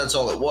I thought that's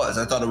all it was.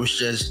 I thought it was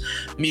just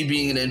me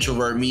being an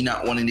introvert, me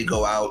not wanting to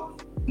go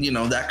out,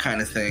 that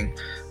kind of thing.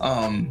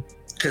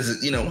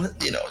 Because,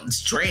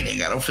 it's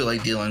draining. I don't feel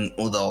like dealing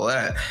with all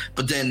that.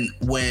 But then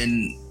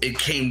when it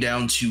came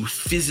down to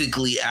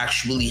physically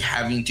actually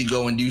having to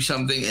go and do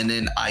something, and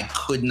then I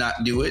could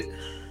not do it,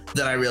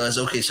 then I realized,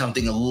 okay,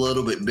 something a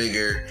little bit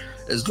bigger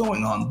is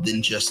going on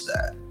than just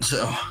that.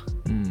 So...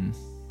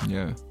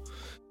 Yeah,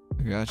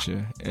 I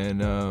gotcha.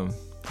 And I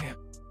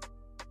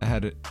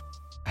had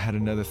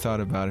another thought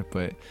about it,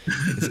 but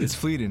it's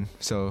fleeting.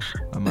 So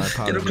my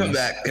apologies.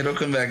 It'll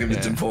come back if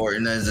it's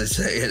important. As I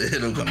say,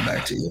 it'll come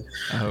back to you.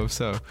 I hope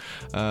so.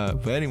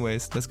 But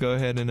anyways, let's go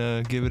ahead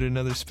and give it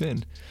another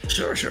spin.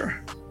 Sure.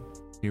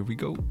 Here we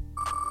go.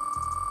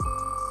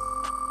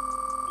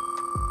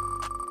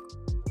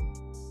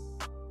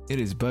 It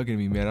is bugging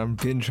me, man. I've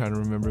been trying to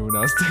remember what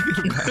I was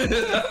thinking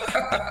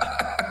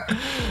about.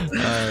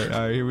 All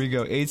right, here we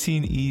go.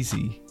 18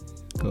 easy.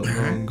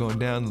 Going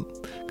down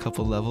a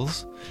couple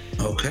levels.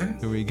 Okay.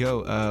 Here we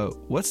go.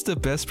 What's the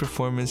best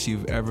performance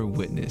you've ever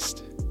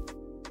witnessed?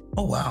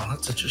 Oh wow,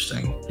 that's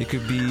interesting. It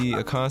could be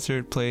a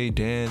concert, play,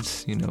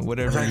 dance,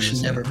 whatever. I've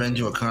actually never been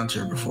to a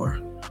concert before.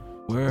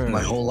 Word.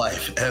 My whole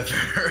life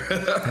ever.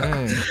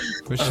 Dang,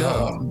 for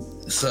sure.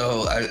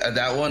 So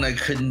that one I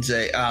couldn't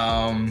say.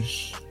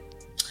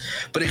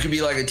 But it could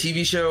be like a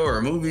TV show or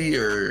a movie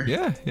or.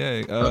 Yeah.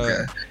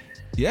 Okay.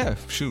 Yeah,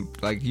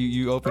 shoot. Like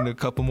you opened a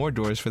couple more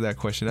doors for that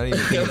question. I didn't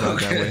even think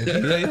about it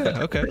that way.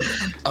 Yeah, okay.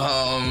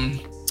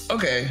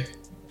 Okay.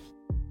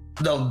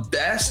 The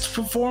best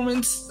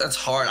performance? That's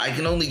hard. I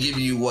can only give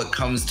you what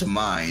comes to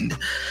mind.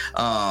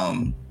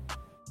 I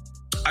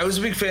was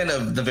a big fan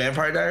of The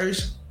Vampire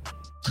Diaries.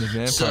 The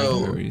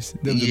Vampire Diaries.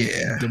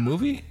 The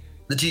movie?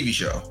 The TV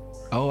show.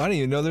 Oh, I didn't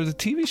even know there was a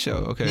TV show.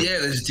 Okay. Yeah,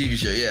 there's a TV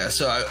show. Yeah.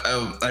 So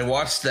I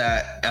watched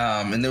that,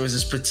 and there was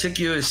this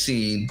particular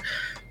scene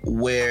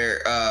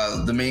where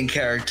the main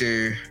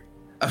character.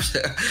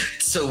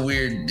 It's so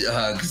weird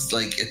because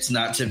like it's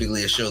not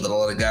typically a show that a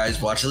lot of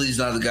guys watch. At least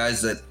not the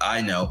guys that I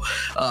know.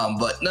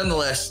 But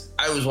nonetheless,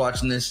 I was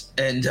watching this,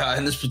 and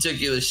in this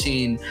particular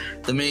scene,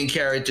 the main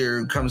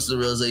character comes to the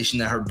realization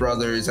that her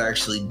brother is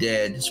actually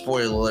dead.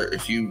 Spoiler alert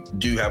if you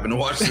do happen to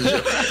watch the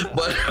show.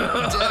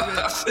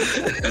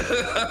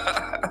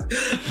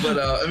 But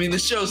I mean, the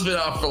show's been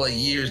off for like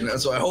years now,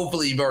 so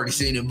hopefully you've already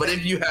seen it. But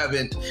if you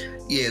haven't,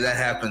 yeah, that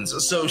happens.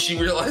 So she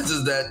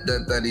realizes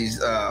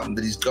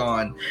that he's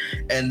gone,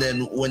 and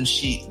then when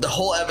the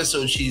whole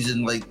episode, she's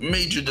in like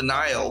major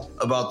denial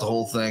about the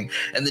whole thing,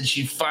 and then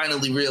she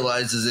finally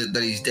realizes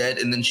that he's dead,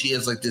 and then she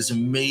has like this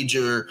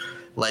major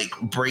like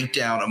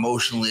breakdown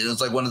emotionally. It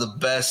was like one of the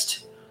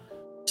best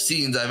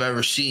scenes I've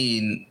ever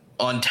seen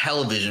on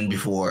television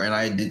before, and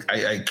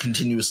I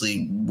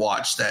continuously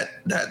watched that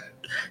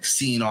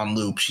scene on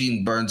loop.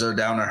 She burns her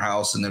down her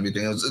house and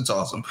everything. It's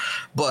awesome,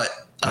 but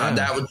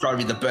that would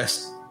probably be the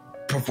best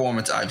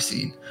performance I've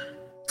seen.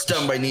 It's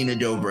done by Nina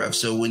Dobrev.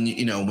 So when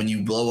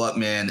you blow up,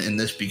 man, and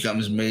this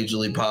becomes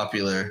majorly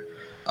popular,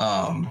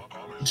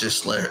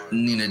 just let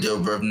Nina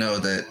Dobrev know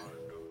that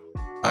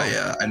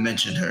I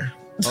mentioned her.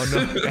 Oh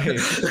no! Hey.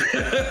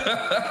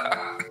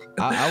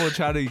 I will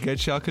try to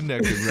get y'all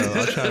connected, bro.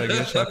 I'll try to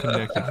get y'all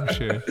connected for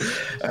sure.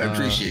 I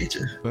appreciate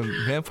you. But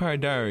Vampire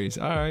Diaries,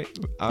 all right.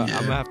 I'm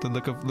gonna have to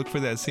look for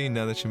that scene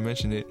now that you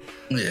mentioned it.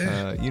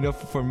 Yeah.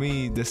 For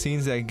me, the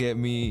scenes that get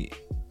me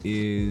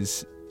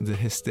is the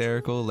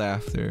hysterical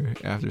laughter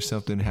after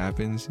something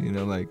happens.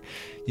 Like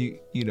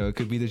it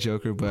could be the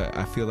Joker, but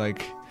I feel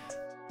like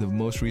the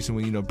most recent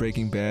one,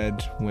 Breaking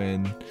Bad,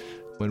 when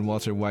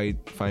Walter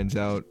White finds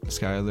out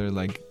Skyler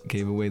like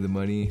gave away the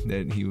money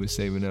that he was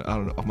saving up. I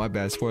don't know. Oh, my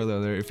bad. Spoiler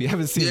alert. If you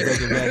haven't seen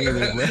Breaking Bad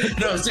either. But...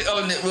 No,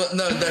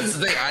 that's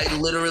the thing. I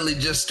literally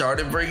just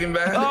started Breaking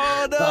Bad.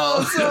 Oh no,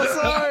 I'm so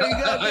sorry.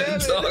 God damn it.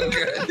 It's all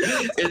good.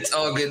 It's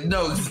all good.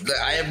 No,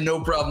 I have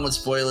no problem with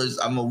spoilers.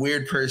 I'm a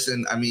weird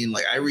person. I mean,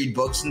 like I read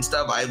books and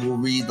stuff. I will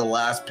read the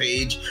last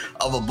page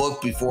of a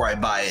book before I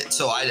buy it.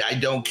 So I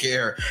don't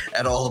care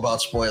at all about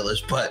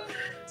spoilers. But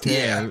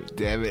damn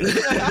it.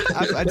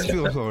 I just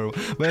feel horrible.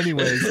 But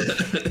anyways,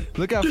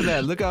 look out for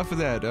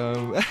that.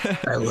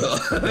 I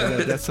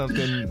will. That's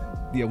something.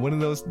 Yeah, one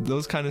of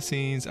those kind of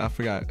scenes. I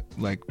forgot.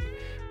 Like,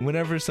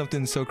 whenever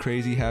something so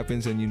crazy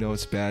happens and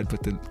it's bad,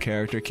 but the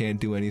character can't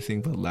do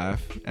anything but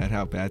laugh at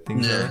how bad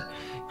things are.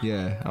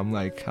 Yeah, I'm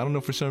like, I don't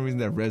know, for some reason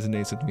that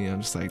resonates with me.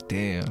 I'm just like,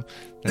 damn.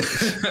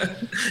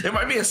 It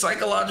might be a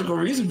psychological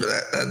reason for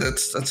that.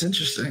 That's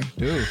interesting.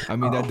 Dude, I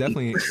mean, that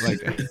definitely,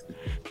 like,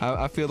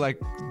 I feel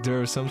like there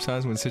are some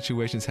times when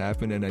situations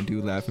happen and I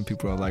do laugh and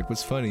people are like,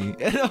 what's funny?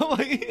 And I'm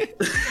like,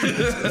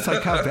 it's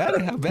like, how bad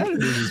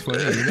it is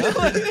funny,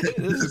 Like,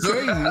 this is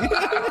crazy.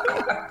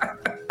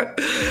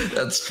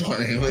 That's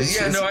funny, but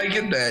I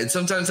get that.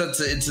 Sometimes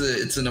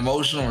it's an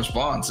emotional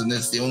response, and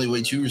it's the only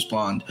way to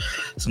respond.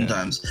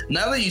 Sometimes. Yeah.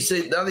 Now that you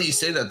say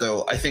that,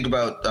 though, I think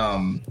about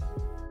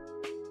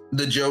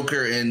the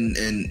Joker and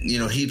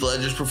Heath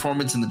Ledger's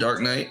performance in The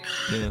Dark Knight.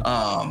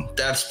 Yeah.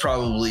 That's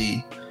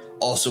probably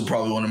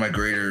one of my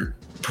greater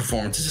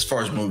performances as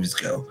far as movies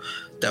go.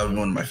 That would be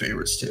one of my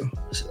favorites too.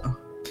 So.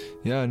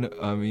 Yeah, no,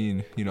 I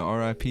mean,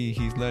 R.I.P.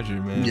 Heath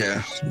Ledger, man.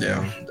 Yeah,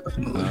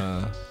 definitely.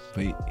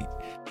 But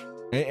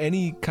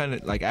any kind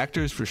of like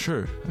actors, for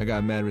sure, I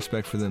got mad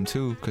respect for them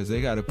too, because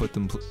they got to put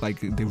them, like,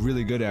 the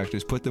really good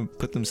actors put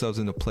themselves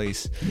in a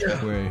place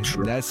where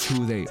that's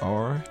who they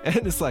are,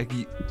 and it's like,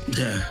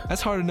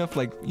 that's hard enough.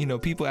 Like,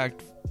 people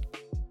act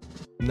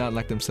not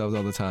like themselves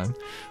all the time,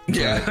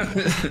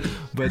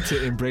 but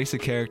to embrace a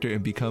character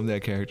and become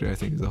that character, I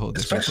think is a whole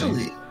different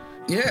thing.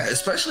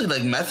 Especially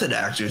like method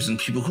actors and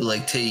people who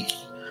like take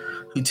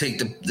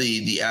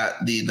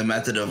the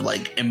method of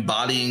like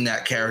embodying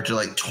that character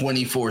like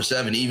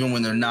 24/7, even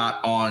when they're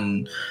not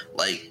on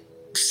like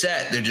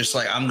set, they're just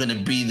like, I'm gonna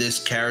be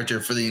this character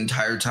for the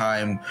entire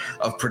time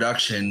of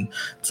production.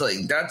 It's like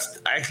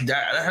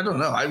I don't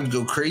know, I would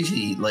go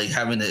crazy like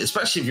having it,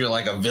 especially if you're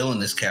like a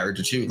villainous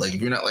character too. Like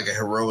if you're not like a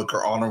heroic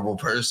or honorable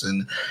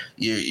person,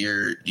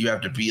 you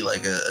have to be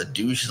like a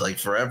douche like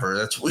forever.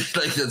 That's weird.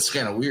 Like that's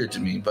kind of weird to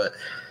me, but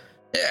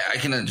yeah, I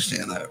can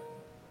understand that.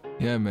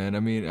 Yeah, man. I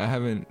mean, I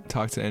haven't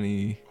talked to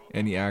any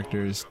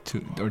actors,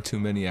 too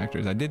many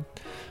actors. I did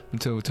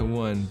to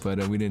one,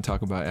 but we didn't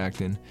talk about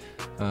acting.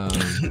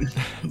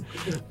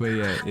 But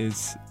yeah,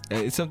 it's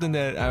something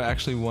that I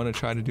actually want to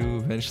try to do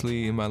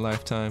eventually in my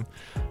lifetime.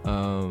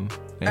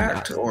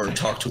 Act or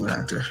talk to an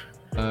actor.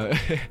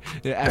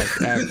 Yeah, act.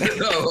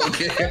 Oh,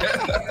 okay.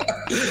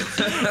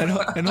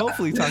 and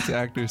hopefully talk to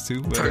actors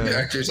too. But, talk to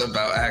actors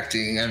about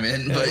acting. I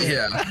mean, but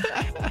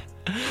yeah.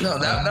 No,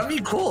 that'd be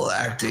cool.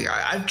 Acting.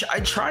 I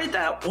tried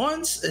that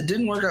once. It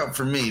didn't work out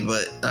for me,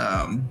 but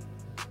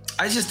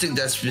I just think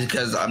that's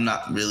because I'm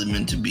not really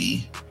meant to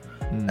be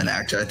an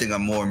actor. I think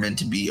I'm more meant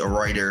to be a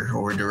writer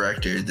or a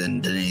director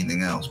than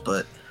anything else.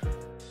 But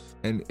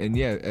and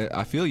yeah,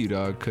 I feel you,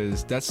 dog,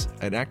 because that's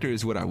an actor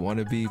is what I want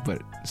to be.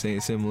 But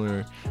saying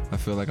similar, I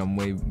feel like I'm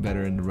way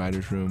better in the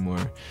writer's room or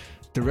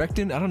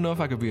directing. I don't know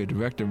if I could be a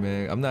director,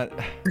 man. I'm not.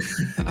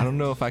 I don't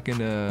know if I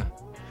can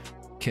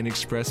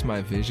express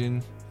my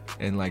vision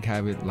and like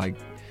have it like,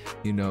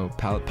 you know,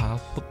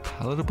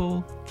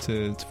 palatable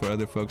for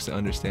other folks to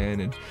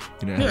understand and,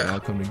 you know, have it all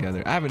come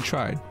together. I haven't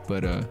tried,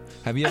 but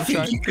have you ever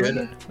tried? You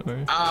could.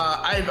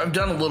 I've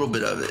done a little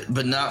bit of it,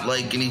 but not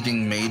like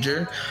anything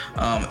major.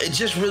 It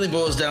just really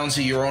boils down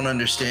to your own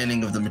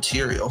understanding of the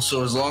material.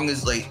 So as long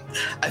as like,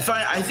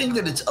 I think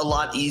that it's a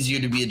lot easier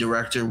to be a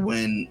director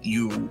when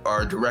you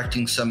are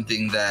directing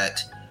something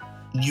that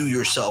you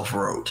yourself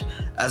wrote,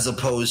 as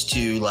opposed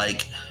to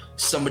like,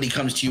 somebody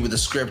comes to you with a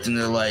script and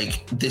they're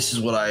like, this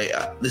is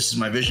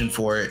my vision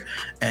for it,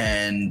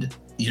 and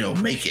you know,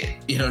 make it,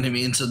 you know what I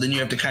mean? So then you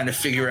have to kind of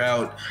figure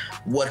out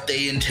what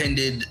they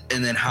intended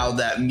and then how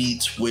that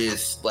meets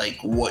with like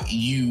what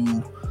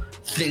you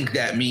think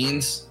that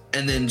means,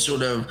 and then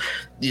sort of,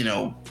 you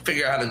know,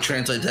 figure out how to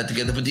translate that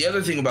together. But the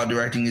other thing about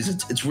directing is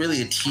it's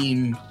really a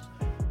team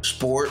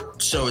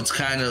sport. So it's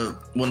kind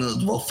of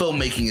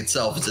filmmaking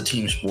itself is a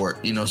team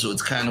sport, you know, so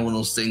it's kind of one of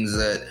those things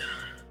that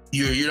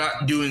you're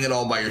not doing it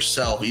all by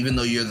yourself, even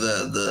though you're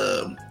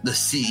the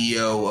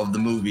CEO of the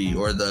movie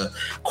or the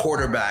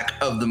quarterback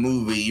of the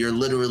movie. You're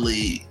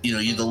literally, you know,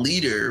 you're the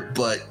leader,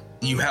 but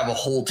you have a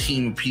whole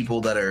team of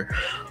people that are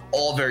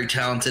all very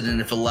talented,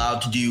 and if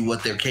allowed to do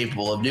what they're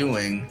capable of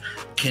doing,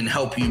 can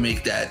help you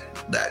make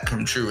that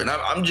come true. And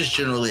I'm just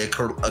generally a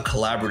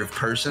collaborative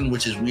person,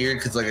 which is weird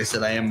because, like I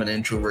said, I am an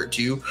introvert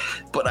too,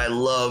 but I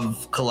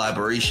love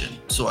collaboration.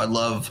 So I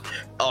love,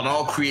 on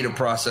all creative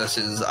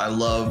processes, I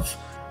love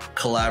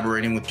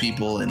collaborating with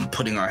people and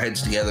putting our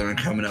heads together and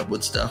coming up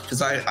with stuff,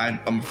 because I'm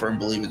a firm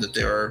believer that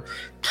there are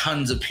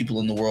tons of people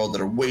in the world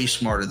that are way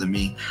smarter than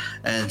me,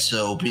 and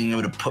so being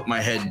able to put my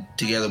head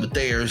together with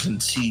theirs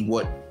and see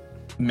what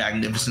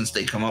magnificence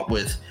they come up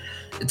with,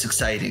 it's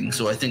exciting.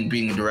 So I think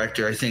being a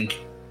director, I think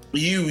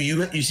you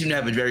seem to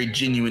have a very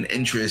genuine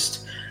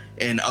interest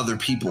in other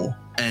people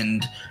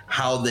and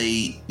how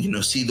they, you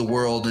know, see the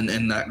world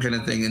and that kind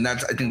of thing, and I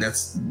think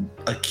that's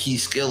a key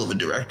skill of a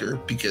director,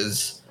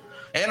 because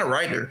and a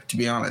writer, to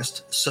be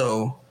honest.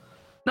 So,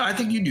 no, I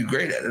think you do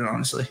great at it,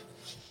 honestly.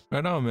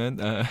 Right on,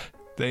 man.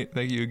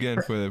 Thank you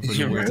again for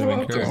the words of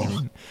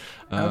encouragement.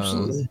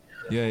 Absolutely.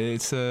 Yeah,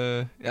 it's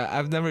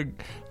I've never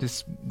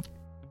just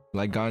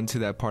like gotten to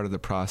that part of the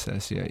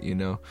process yet, you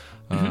know,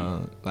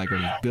 like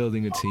of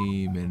building a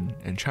team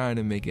and trying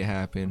to make it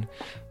happen.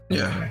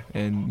 Yeah.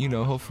 And you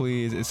know,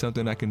 hopefully it's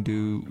something I can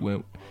do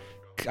when.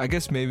 I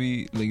guess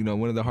maybe, you know,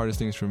 one of the hardest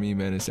things for me,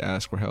 man, is to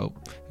ask for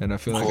help. And I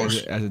feel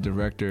like as a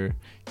director,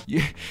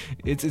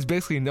 it's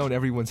basically known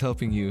everyone's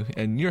helping you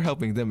and you're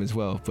helping them as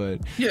well.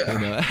 But yeah, you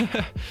know, I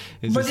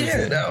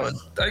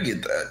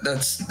get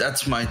that.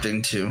 That's my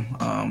thing too.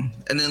 And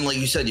then, like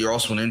you said, you're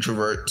also an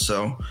introvert,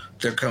 so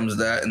there comes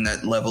that, and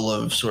that level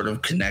of sort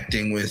of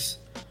connecting with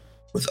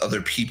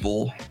other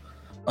people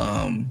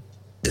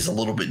is a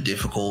little bit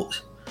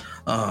difficult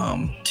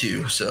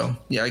too. So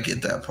yeah, I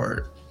get that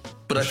part.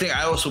 But I think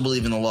I also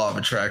believe in the law of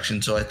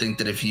attraction. So I think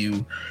that if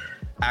you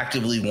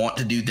actively want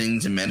to do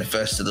things and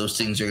manifest that those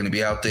things are going to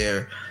be out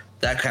there,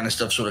 that kind of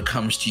stuff sort of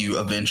comes to you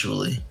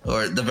eventually,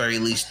 or at the very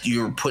least,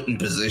 you're put in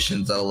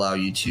positions that allow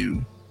you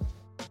to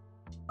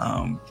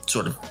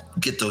sort of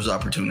get those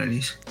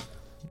opportunities.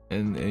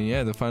 And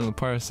yeah, the final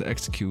part is to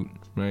execute,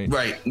 right?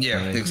 Right.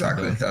 Yeah, right.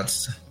 Exactly.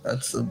 That's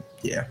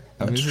yeah.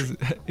 I mean,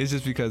 it's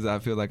just because I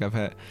feel like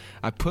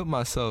I put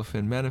myself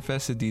and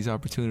manifested these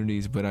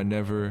opportunities, but I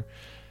never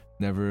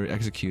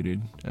executed,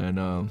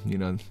 and you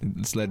know,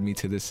 it's led me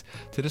to this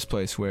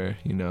place where,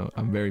 you know,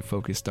 I'm very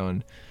focused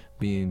on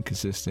being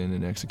consistent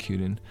and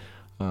executing,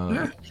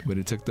 but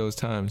it took those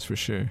times for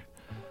sure.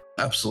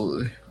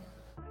 Absolutely.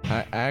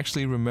 I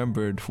actually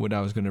remembered what I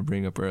was going to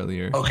bring up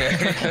earlier. Okay.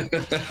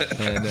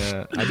 And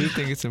I do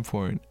think it's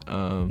important.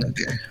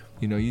 Okay.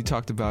 you know, you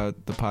talked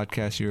about the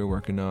podcast you were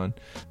working on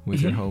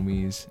with your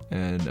homies,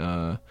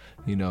 and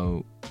you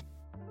know,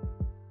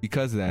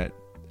 because of that,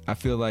 I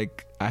feel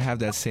like I have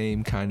that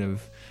same kind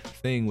of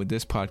thing with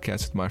this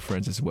podcast with my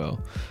friends as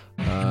well.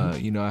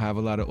 You know, I have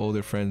a lot of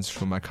older friends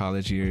from my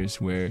college years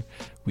where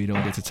we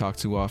don't get to talk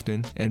too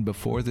often. And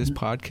before this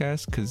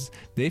podcast, because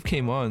they've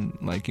came on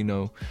like, you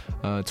know,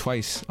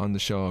 twice on the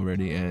show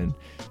already, and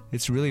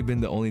it's really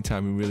been the only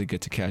time we really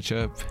get to catch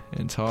up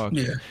and talk.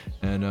 Yeah.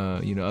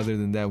 And you know, other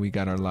than that, we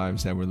got our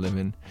lives that we're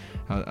living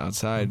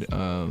outside.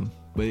 But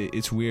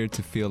it's weird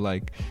to feel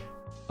like,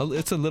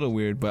 it's a little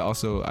weird, but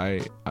also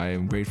I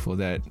am grateful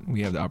that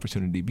we have the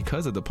opportunity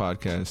because of the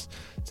podcast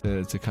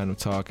to kind of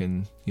talk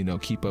and, you know,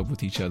 keep up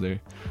with each other.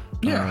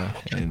 Yeah.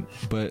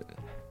 But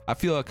I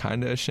feel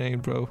kind of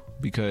ashamed, bro,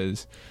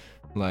 because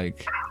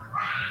like,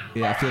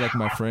 yeah, I feel like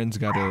my friends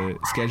got to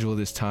schedule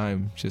this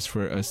time just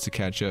for us to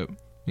catch up,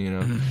 you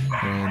know,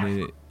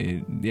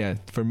 and yeah,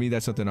 for me,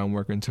 that's something I'm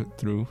working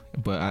through,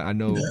 but I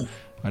know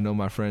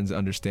my friends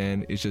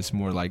understand. It's just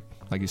more like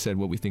you said,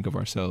 what we think of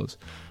ourselves.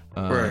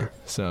 Right.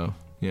 So.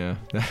 Yeah.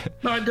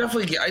 No, I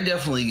definitely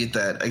get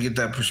that. I get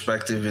that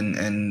perspective,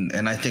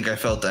 and I think I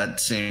felt that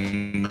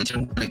same when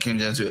it came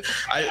down to it.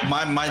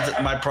 My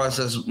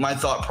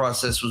thought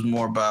process was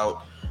more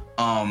about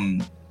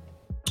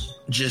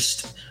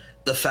just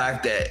the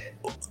fact that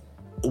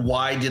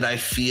why did I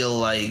feel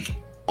like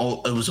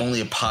it was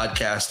only a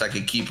podcast that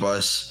could keep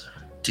us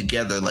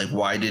together? Like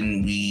why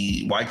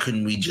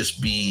couldn't we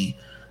just be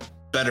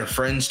better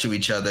friends to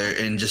each other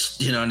and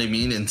just, you know what I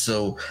mean? And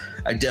so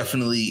I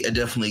definitely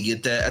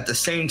get that. At the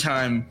same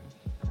time,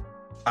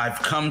 I've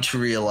come to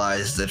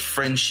realize that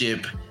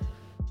friendship,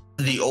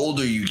 the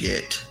older you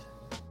get,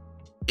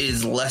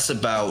 is less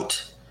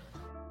about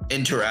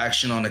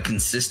interaction on a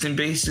consistent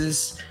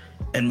basis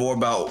and more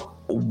about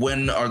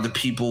when are the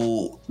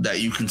people that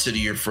you consider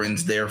your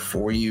friends there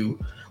for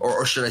you,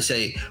 or should I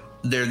say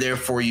they're there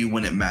for you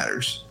when it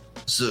matters.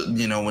 So,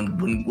 you know,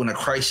 when a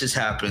crisis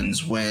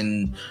happens,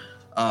 when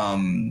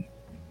a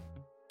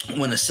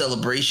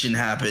celebration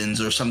happens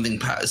or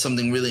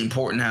something really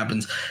important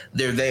happens,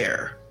 they're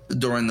there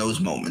during those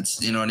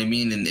moments. You know what I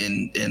mean?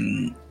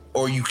 And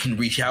or you can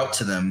reach out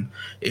to them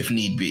if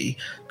need be,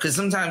 because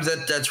sometimes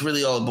that's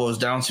really all it boils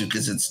down to.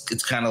 Because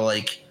it's kind of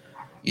like,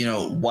 you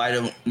know, why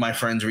don't my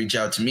friends reach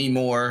out to me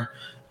more?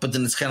 But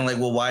then it's kind of like,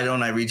 well, why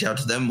don't I reach out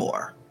to them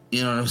more?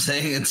 You know what I'm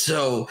saying? And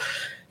so,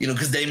 you know,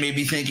 because they may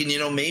be thinking, you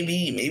know,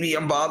 maybe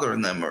I'm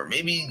bothering them, or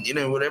maybe, you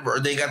know, whatever, or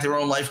they got their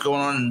own life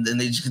going on and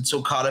they just get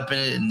so caught up in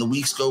it and the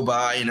weeks go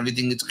by and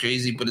everything gets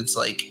crazy. But it's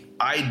like,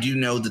 I do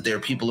know that there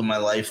are people in my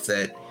life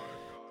that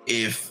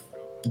if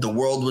the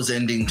world was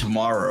ending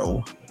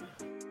tomorrow,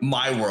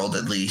 my world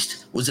at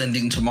least was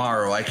ending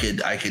tomorrow, I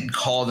could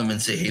call them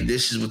and say, hey,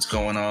 this is what's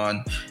going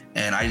on,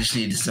 and I just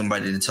needed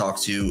somebody to talk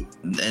to,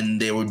 and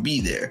they would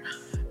be there.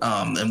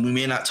 And we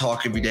may not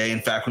talk every day. In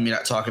fact, we may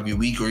not talk every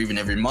week or even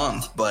every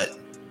month, but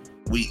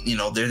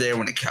they're there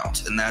when it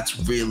counts. And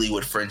that's really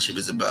what friendship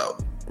is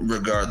about,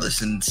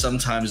 regardless. And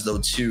sometimes, though,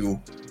 too,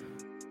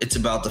 it's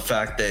about the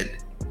fact that,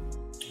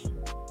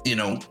 you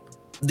know,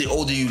 the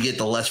older you get,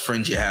 the less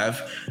friends you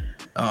have.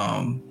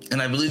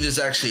 And I believe there's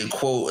actually a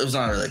quote. It was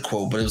not really a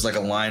quote, but it was like a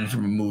line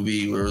from a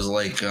movie where it was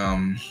like,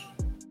 or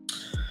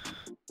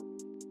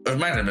it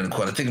might have been a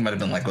quote. I think it might have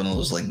been like one of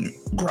those like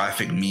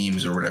graphic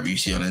memes or whatever you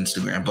see on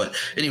Instagram. But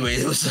anyway,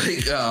 it was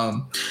like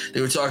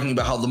they were talking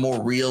about how the more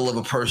real of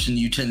a person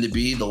you tend to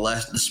be, the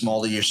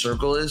smaller your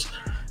circle is.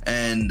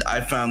 And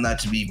I found that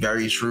to be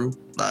very true,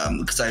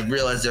 because I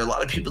realized there are a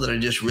lot of people that are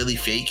just really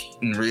fake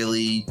and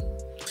really,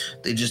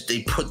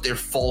 they put their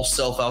false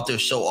self out there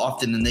so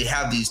often, and they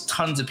have these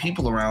tons of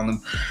people around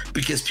them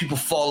because people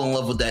fall in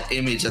love with that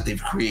image that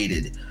they've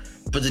created.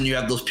 But then you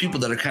have those people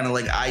that are kind of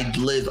like, I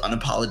live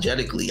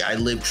unapologetically, I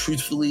live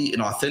truthfully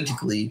and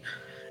authentically.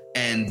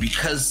 And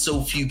because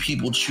so few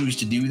people choose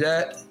to do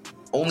that,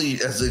 only,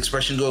 as the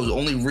expression goes,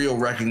 only real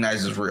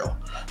recognizes real.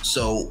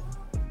 So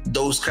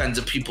those kinds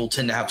of people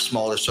tend to have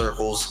smaller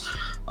circles.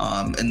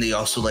 And they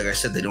also, like I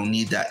said, they don't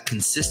need that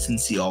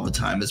consistency all the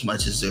time as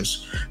much as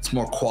it's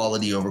more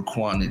quality over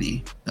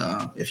quantity,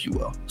 if you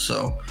will.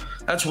 So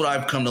that's what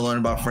I've come to learn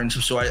about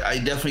friendship. So I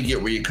definitely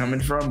get where you're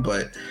coming from,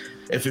 but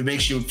if it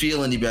makes you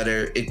feel any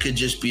better, it could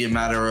just be a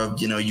matter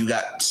of, you know, you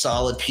got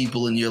solid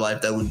people in your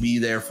life that would be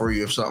there for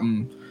you if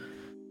something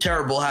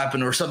terrible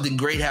happened or something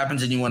great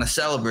happens and you want to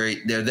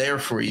celebrate. They're there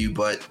for you,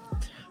 but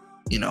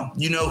you know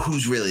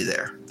who's really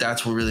there.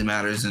 That's what really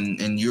matters,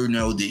 and you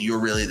know that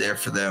you're really there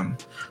for them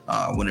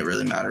when it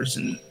really matters.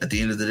 And at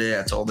the end of the day,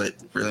 that's all that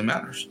really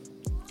matters.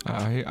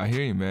 I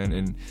hear you, man.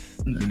 And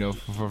you know,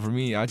 for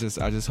me, I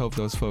just hope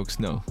those folks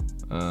know.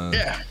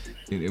 Yeah.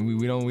 And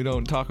we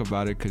don't talk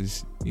about it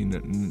because, you know,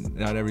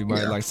 not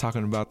everybody likes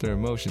talking about their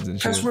emotions and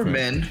shit. Because we're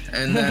men,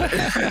 and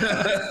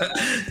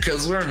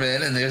because we're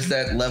men, and there's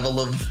that level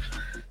of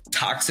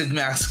toxic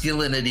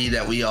masculinity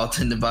that we all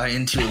tend to buy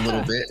into a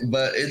little bit,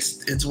 but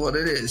it's what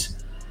it is.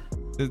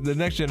 The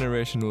next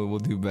generation will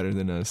do better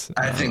than us.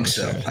 I think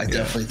so. I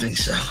definitely think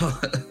so.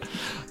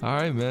 All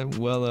right, man.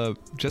 Well,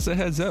 just a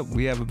heads up,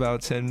 we have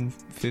about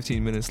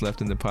 10-15 minutes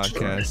left in the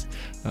podcast.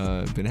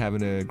 Sure. Been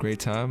having a great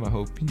time. I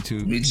hope you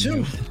too. Me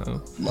too.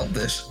 Love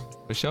this.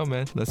 For sure,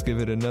 man. Let's give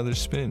it another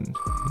spin.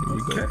 Here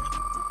we go. Okay.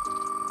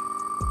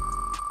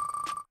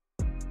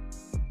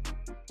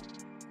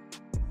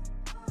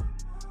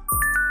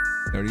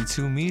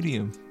 .32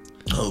 medium.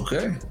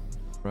 Okay.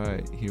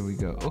 Right, here we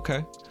go.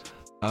 Okay.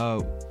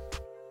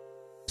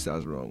 That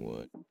was the wrong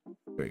one.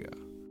 There we go.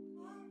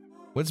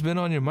 What's been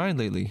on your mind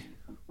lately?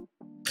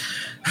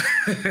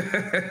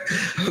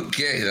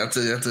 Okay, that's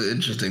an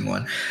interesting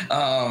one.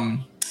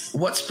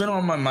 What's been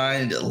on my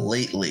mind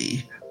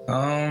lately?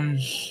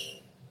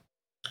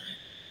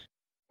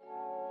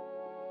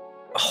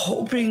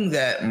 Hoping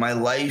that my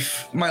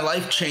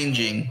life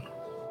changing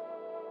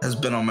has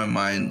been on my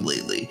mind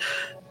lately.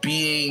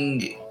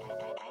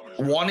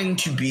 Wanting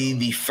to be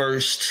the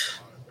first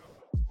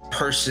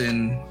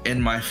person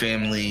in my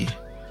family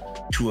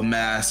to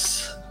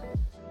amass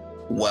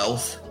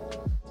wealth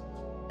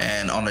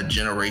and on a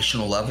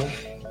generational level,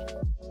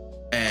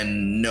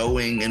 and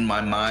knowing in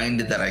my mind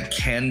that I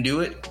can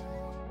do it,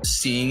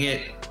 seeing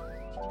it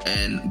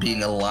and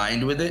being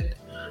aligned with it,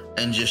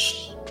 and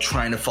just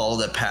trying to follow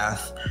that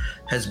path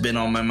has been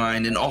on my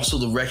mind. And also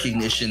the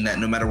recognition that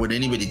no matter what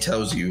anybody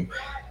tells you,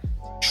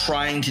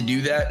 trying to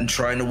do that and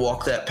trying to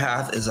walk that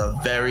path is a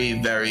very,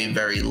 very,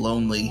 very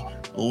lonely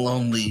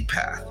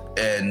path.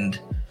 And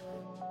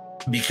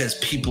because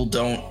people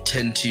don't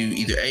tend to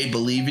either A,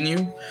 believe in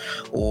you,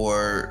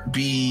 or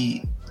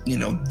B,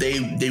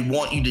 they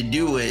want you to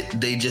do it,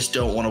 they just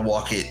don't want to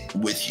walk it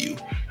with you,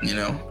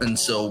 and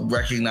so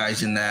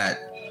recognizing that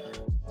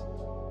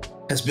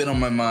has been on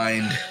my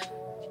mind,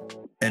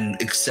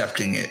 and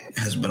accepting it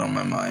has been on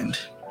my mind,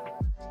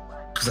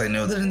 because I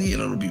know that in the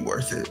end it'll be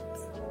worth it.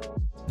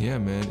 Yeah,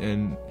 man.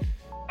 And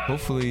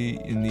hopefully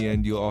in the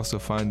end you'll also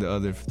find the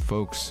other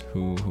folks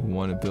who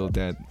want to build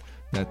that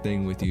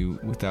thing with you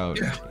without,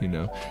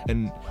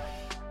 and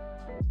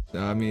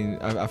I mean,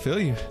 I feel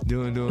you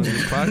doing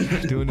this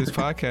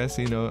podcast,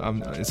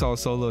 it's all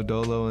solo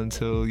dolo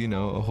until,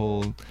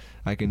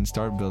 I can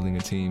start building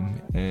a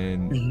team.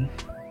 And,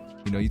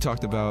 you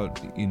talked about,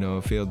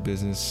 a failed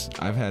business.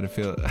 I've had a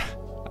failed,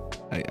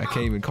 I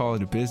can't even call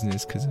it a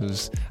business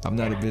because I'm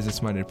not a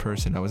business-minded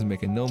person. I wasn't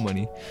making no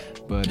money,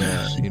 but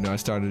I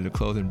started a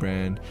clothing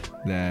brand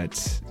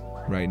that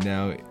right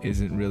now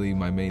isn't really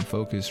my main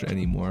focus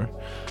anymore.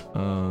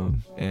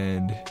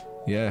 And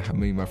yeah, I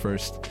mean, my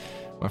first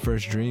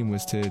dream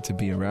was to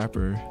be a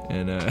rapper,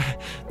 and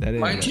that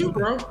mine too,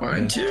 bro.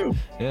 Mine too.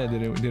 Yeah,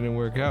 didn't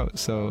work out.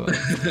 So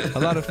a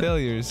lot of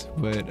failures,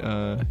 but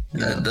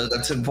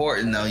that's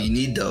important. Though you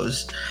need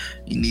those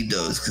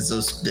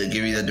because they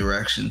give you the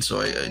direction.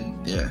 So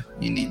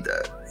you need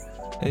that.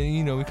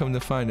 And we come to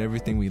find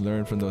everything we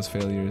learn from those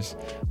failures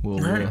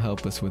will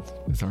help us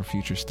with our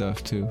future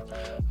stuff too.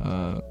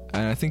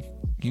 And I think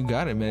you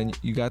got it, man.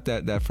 You got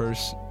that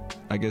first,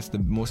 I guess, the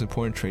most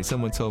important trait.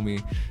 Someone told me,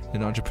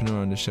 an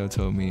entrepreneur on the show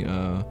told me,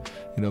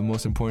 the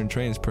most important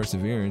trait is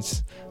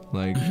perseverance.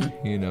 Like,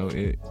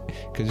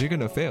 because you're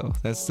gonna fail.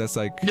 That's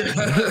like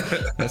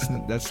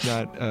that's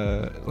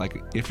not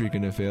like if you're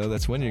gonna fail.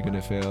 That's when you're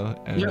gonna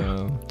fail. And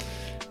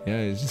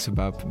it's just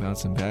about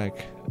bouncing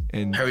back.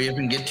 And hurry up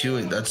and get to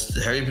it.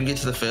 Hurry up and get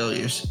to the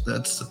failures.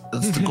 That's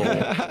the goal.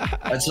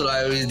 That's what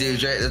I always do,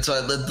 right? That's why,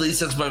 at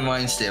least that's my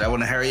mind state. I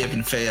want to hurry up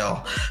and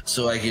fail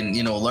so I can,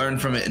 learn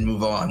from it and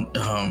move on.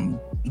 Man.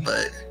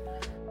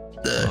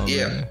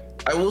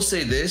 I will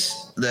say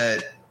this,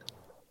 that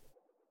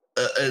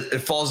it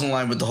falls in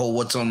line with the whole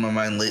what's on my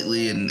mind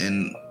lately,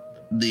 and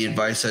the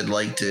advice I'd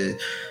like to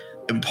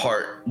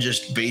impart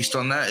just based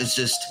on that.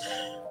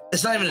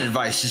 It's not even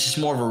advice. It's just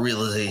more of a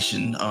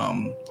realization.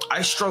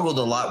 I struggled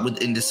a lot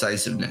with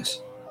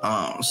indecisiveness.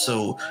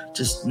 So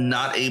just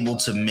not able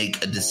to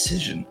make a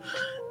decision.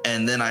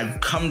 And then I've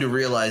come to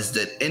realize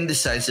that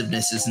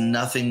indecisiveness is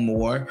nothing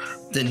more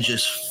than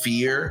just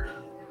fear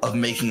of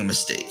making a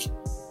mistake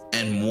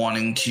and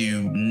wanting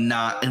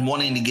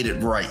to get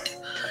it right.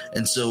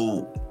 And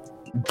so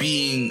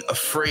being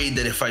afraid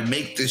that if I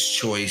make this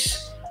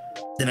choice,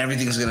 then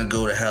everything's going to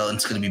go to hell and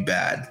it's going to be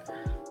bad.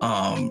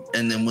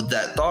 And then with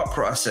that thought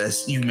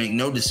process, you make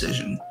no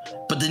decision,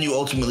 but then you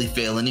ultimately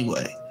fail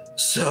anyway.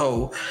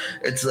 So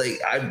it's like,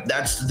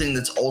 that's the thing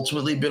that's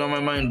ultimately been on my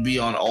mind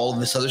beyond all of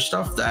this other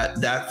stuff.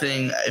 That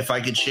thing, if I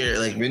could share,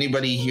 like, if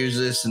anybody hears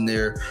this and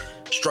they're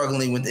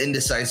struggling with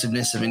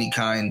indecisiveness of any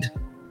kind,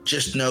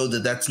 just know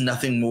that that's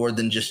nothing more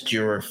than just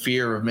your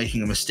fear of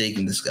making a mistake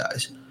in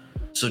disguise.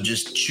 So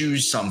just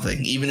choose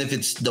something. Even if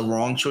it's the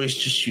wrong choice,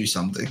 just choose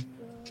something.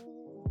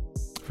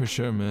 For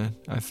sure, man.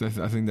 I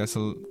think that's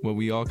what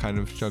we all kind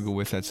of struggle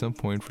with at some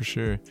point, for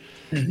sure.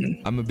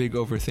 Mm-hmm. I'm a big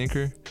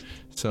overthinker.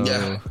 So,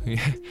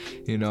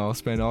 I'll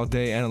spend all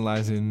day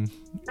analyzing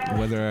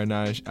whether or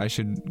not I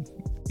should,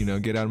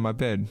 get out of my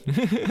bed.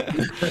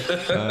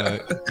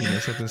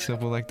 Something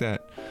simple like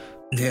that.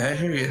 Yeah, I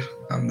hear you.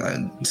 I'm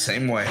the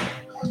same way.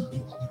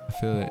 I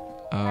feel it.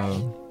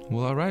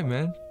 Well, all right,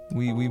 man.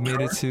 We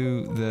made it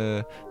to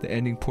the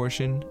ending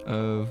portion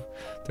of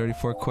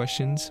 34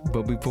 questions.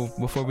 But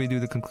before we do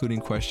the concluding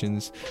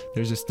questions,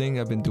 there's this thing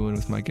I've been doing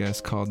with my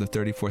guests called the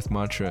 34th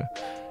mantra.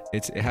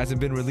 It hasn't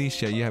been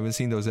released yet. You haven't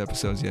seen those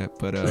episodes yet.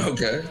 But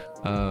okay.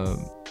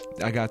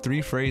 I got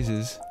 3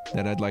 phrases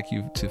that I'd like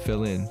you to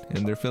fill in,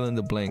 and they're fill in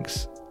the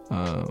blanks.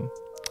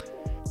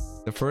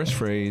 The first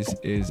phrase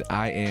is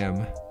I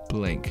am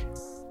blank.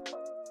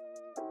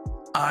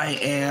 I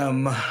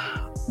am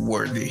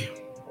worthy.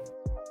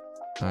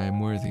 I am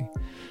worthy.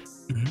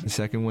 Mm-hmm. The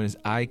second one is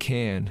I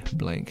can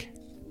blank.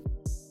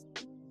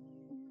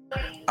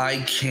 I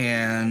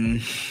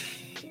can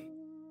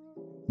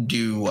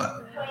do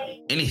what?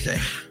 Anything.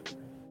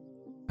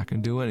 I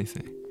can do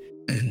anything.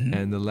 Mm-hmm.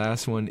 And the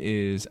last one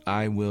is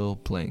I will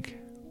blank.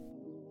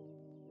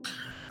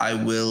 I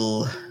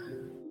will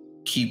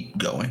keep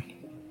going.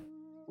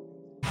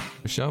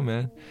 For sure,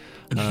 man.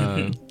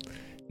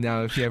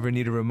 Now, if you ever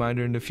need a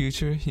reminder in the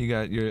future, you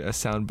got a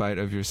soundbite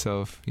of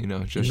yourself,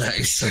 just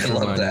nice. I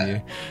love that.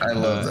 You. I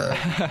love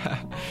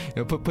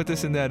that. Put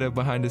this in that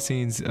behind the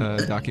scenes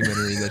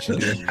documentary that you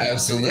do.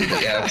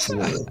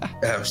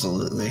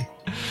 Absolutely.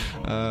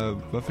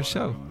 But for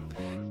sure.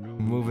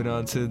 Moving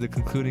on to the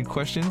concluding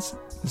questions.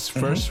 This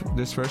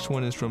first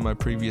one is from my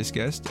previous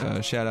guest.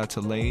 Shout out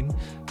to Lane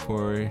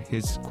for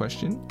his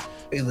question.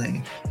 Hey,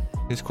 Lane.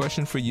 His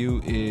question for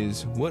you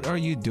is, what are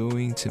you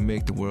doing to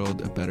make the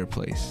world a better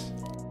place?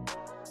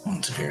 Well,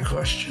 that's a fair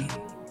question.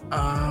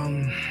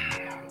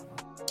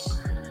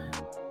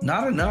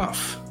 Not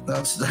enough.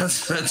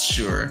 That's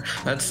sure.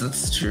 That's the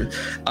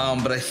truth.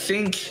 But I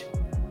think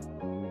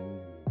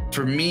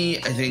for me,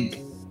 I think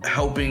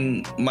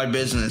helping my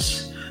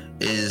business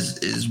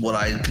is what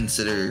I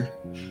consider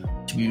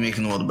to be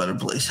making the world a better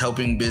place.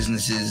 Helping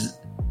businesses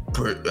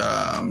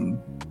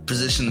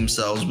position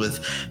themselves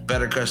with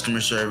better customer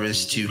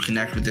service to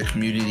connect with their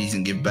communities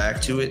and give back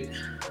to it.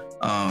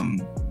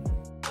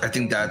 I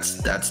think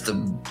that's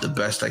the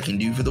best I can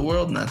do for the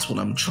world, and that's what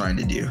I'm trying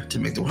to do to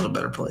make the world a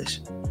better place.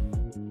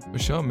 For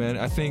sure, man.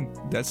 I think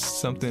that's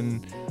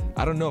something,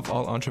 I don't know if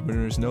all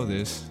entrepreneurs know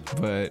this,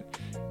 but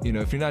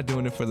if you're not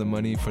doing it for the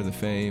money, for the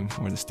fame,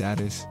 or the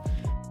status,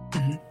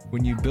 mm-hmm.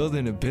 when you build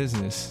in a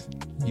business,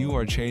 you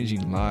are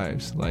changing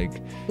lives,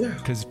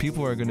 because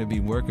people are going to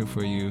be working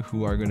for you,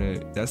 who are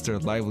that's their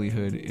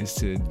livelihood, is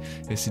to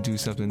do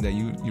something that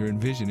you're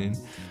envisioning.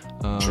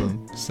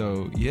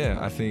 So yeah,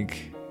 I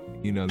think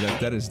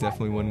that is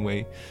definitely one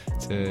way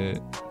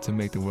to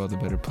make the world a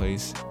better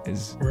place.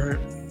 Is right.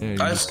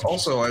 I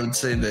would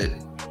say that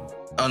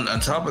on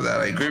top of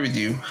that, I agree with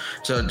you.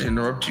 So to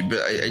interrupt you,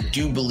 but I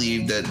do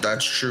believe that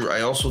that's true.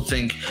 I also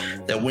think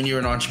that when you're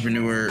an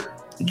entrepreneur,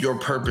 your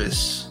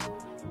purpose,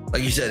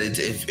 like you said,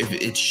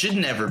 it should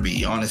never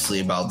be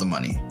honestly about the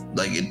money.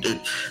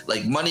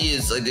 Like money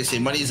is, like they say,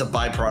 money is a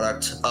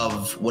byproduct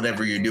of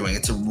whatever you're doing.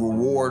 It's a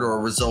reward or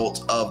a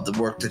result of the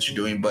work that you're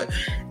doing. But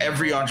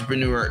every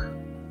entrepreneur,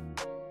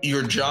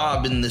 your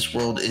job in this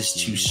world is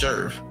to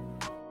serve.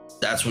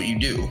 That's what you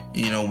do.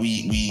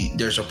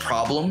 There's a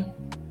problem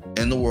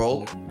in the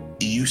world.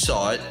 You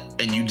saw it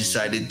and you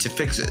decided to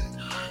fix it.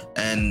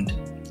 And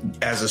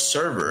as a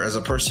server, as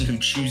a person who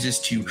chooses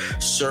to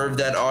serve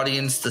that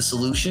audience the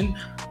solution,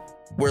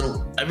 where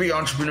every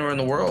entrepreneur in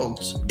the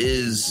world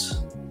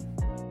is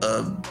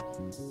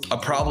a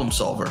problem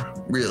solver,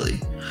 really.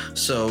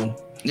 So,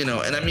 and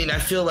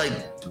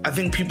I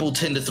think people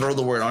tend to throw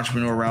the word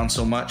entrepreneur around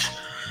so much.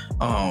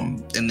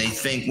 And they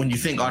think, when you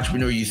think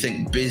entrepreneur, you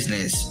think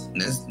business,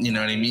 you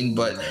know what I mean?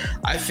 But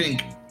I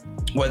think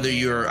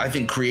I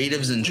think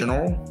creatives in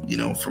general,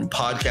 from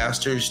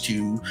podcasters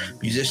to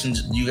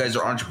musicians, you guys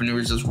are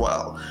entrepreneurs as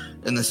well,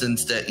 in the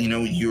sense that,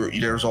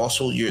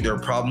 there are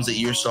problems that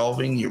you're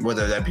solving,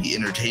 whether that be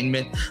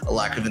entertainment, a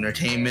lack of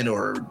entertainment,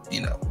 or,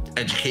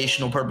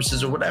 educational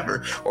purposes or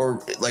whatever,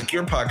 or like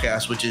your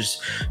podcast, which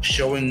is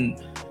showing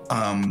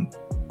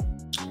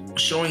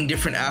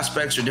different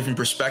aspects or different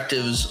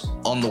perspectives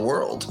on the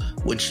world,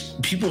 which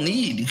people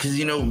need, because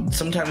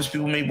sometimes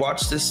people may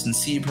watch this and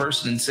see a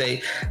person and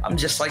say, I'm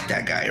just like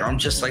that guy, or I'm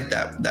just like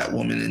that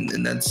woman,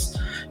 and that's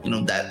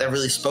that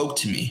really spoke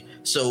to me.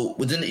 So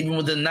even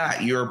within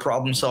that, you're a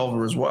problem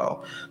solver as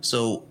well.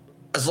 So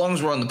as long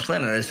as we're on the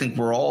planet, I think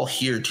we're all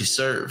here to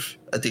serve.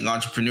 I think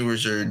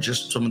entrepreneurs are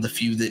just some of the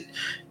few that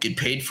get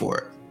paid for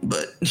it,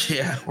 but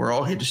yeah, we're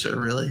all here to serve,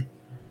 really.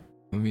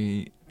 I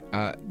mean,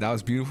 that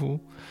was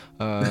beautiful.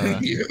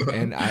 Thank you.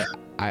 And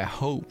I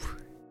hope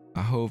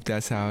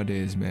that's how it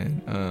is,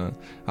 man.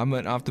 I'm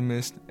an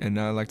optimist, and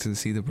I like to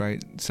see the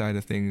bright side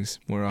of things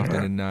more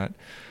often than not.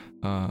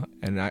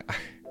 And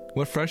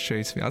what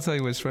frustrates me, I'll tell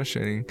you what's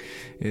frustrating,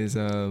 is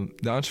the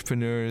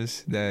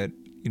entrepreneurs that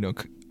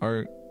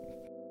are,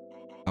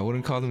 I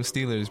wouldn't call them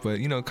stealers, but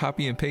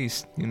copy and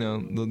paste.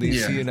 They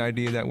see an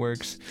idea that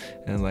works,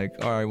 and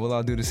all right, well,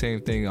 I'll do the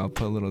same thing. I'll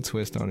put a little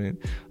twist on it.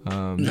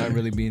 Not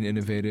really being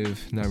innovative,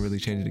 not really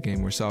changing the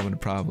game. We're solving the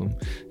problem.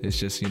 It's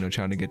just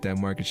trying to get that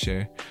market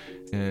share,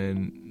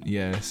 And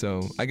yeah,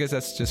 so I guess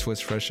that's just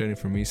what's frustrating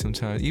for me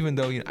sometimes. Even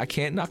though I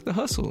can't knock the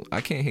hustle,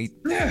 I can't hate.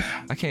 Yeah,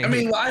 I can't. I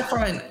mean, I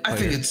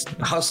think it's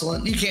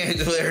hustling. You can't hate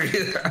the player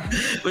either.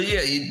 But yeah,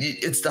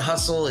 it's the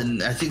hustle,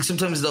 and I think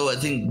sometimes though, I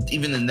think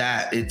even in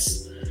that,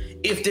 it's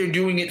if they're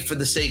doing it for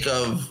the sake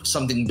of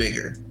something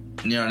bigger.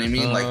 You know what I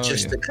mean? Like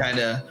just to kind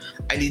of,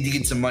 I need to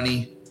get some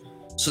money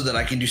so that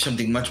I can do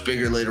something much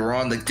bigger later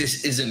on. Like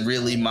this isn't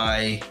really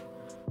my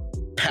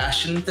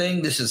passion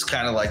thing. This is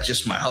kind of like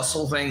just my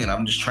hustle thing, and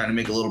I'm just trying to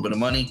make a little bit of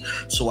money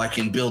so I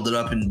can build it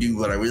up and do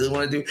what I really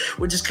want to do,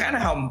 which is kind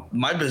of how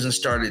my business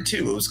started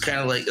too. It was kind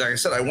of like I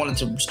said, I wanted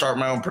to start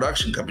my own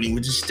production company,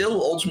 which is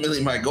still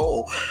ultimately my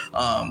goal.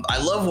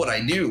 I love what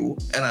I do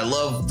and I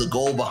love the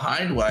goal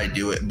behind why I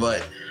do it,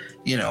 but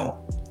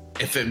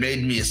if it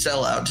made me a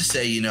sellout to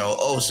say,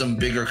 some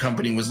bigger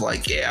company was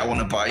like, yeah, I want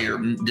to buy your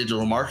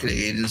digital marketing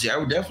agency, I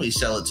would definitely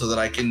sell it so that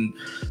I can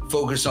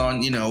focus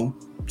on,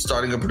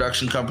 starting a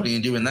production company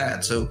and doing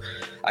that. So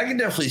I can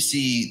definitely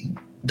see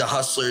the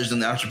hustlers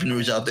and the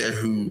entrepreneurs out there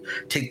who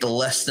take the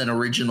less than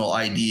original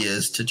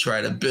ideas to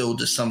try to build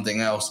to something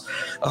else.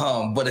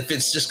 But if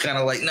it's just kind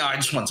of like, no, I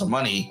just want some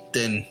money,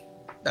 then,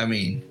 I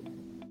mean,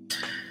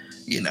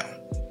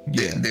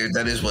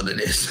 that is what it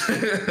is.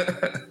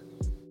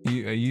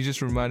 You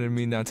just reminded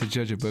me not to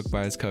judge a book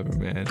by its cover,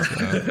 man.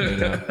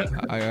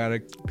 I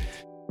gotta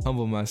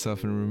humble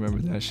myself and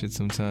remember that shit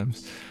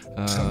sometimes.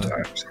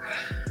 Sometimes.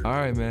 All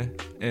right, man.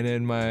 And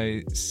then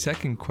my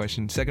second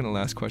to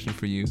last question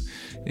for you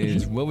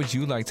is, what would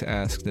you like to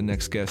ask the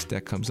next guest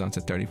that comes on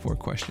to 34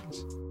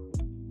 questions?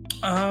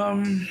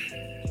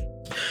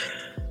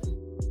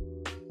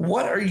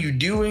 What are you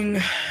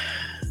doing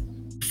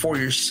for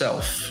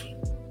yourself?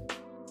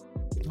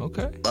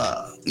 Okay.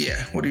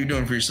 Yeah. What are you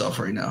doing for yourself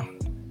right now?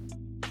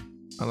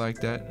 I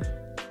like that.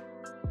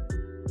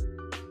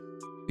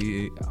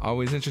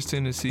 Always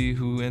interesting to see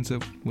who ends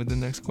up with the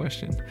next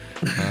question.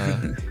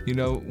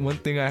 One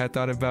thing I had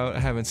thought about, I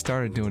haven't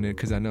started doing it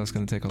because I know it's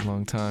going to take a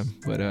long time,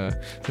 but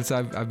since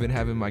I've been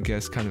having my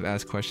guests kind of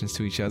ask questions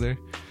to each other,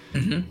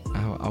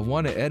 I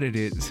want to edit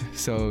it.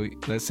 So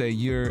let's say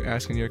you're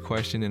asking your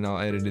question and I'll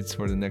edit it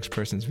for the next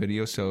person's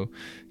video. So,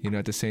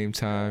 at the same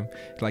time,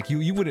 like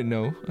you wouldn't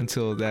know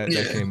until that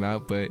came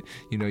out, but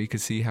you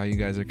could see how you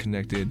guys are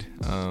connected.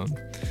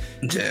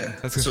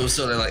 So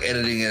sort of like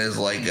editing it as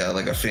like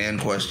a fan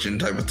question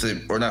type of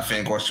thing, or not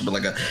fan question, but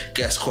like a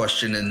guest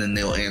question, and then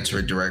they'll answer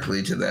it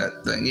directly to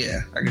that thing.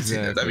 Yeah, I can see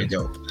that. That'd be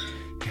dope.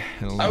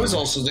 I was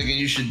also thinking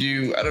you should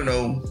do, I don't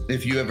know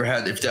if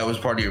that was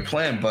part of your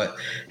plan, but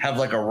have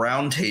like a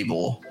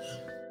roundtable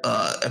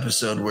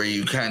episode where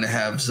you kind of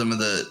have some of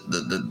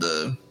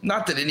the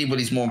not that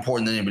anybody's more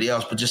important than anybody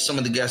else, but just some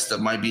of the guests that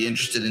might be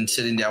interested in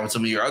sitting down with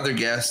some of your other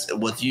guests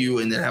with you,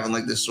 and then having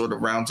like this sort of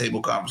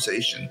roundtable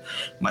conversation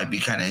might be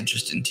kind of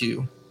interesting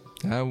too.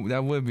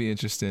 That would be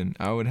interesting.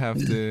 I would have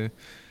to. It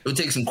would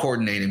take some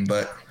coordinating,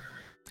 but.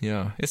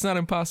 Yeah, it's not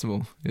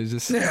impossible. It's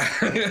just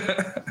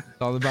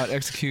all about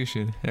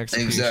execution.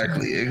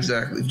 Exactly.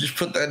 Just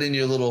put that in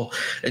your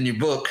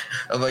book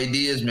of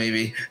ideas,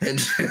 maybe, and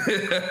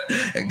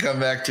come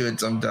back to it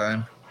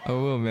sometime. I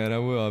will, man. I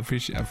will. I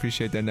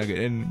appreciate that nugget,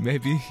 and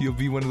maybe you'll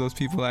be one of those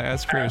people I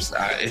ask first.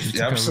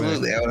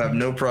 Absolutely, I would have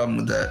no problem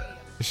with that.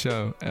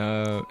 Show.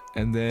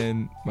 And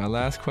then my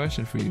last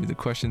question for you, the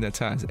question that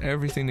ties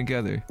everything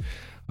together.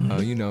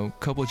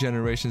 Couple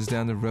generations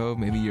down the road,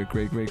 maybe your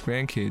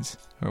great-great-grandkids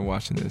are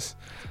watching this.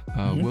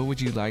 What would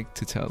you like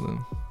to tell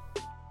them?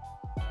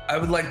 I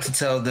would like to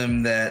tell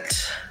them that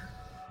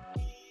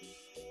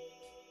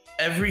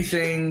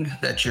everything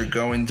that you're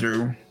going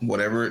through,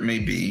 whatever it may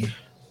be,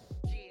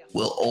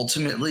 will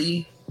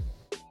ultimately,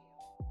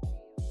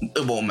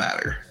 it won't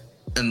matter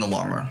in the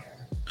long run.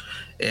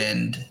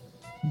 And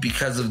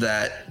because of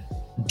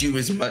that, do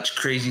as much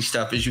crazy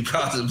stuff as you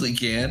possibly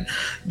can,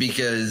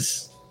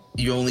 because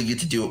you only get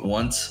to do it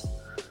once.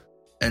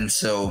 And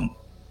so,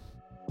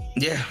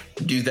 yeah,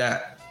 do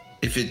that.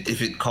 If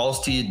it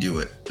calls to you, do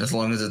it. As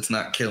long as it's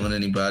not killing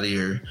anybody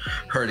or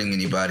hurting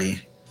anybody,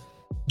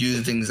 do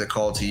the things that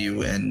call to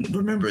you. And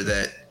remember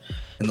that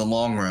in the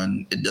long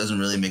run, it doesn't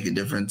really make a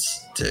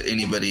difference to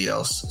anybody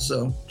else.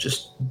 So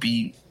just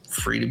be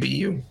free to be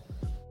you.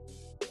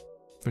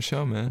 For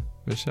sure, man.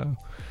 For sure.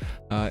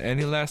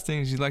 Any last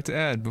things you'd like to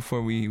add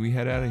before we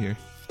head out of here?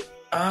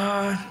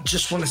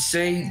 Just want to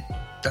say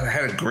that I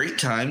had a great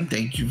time.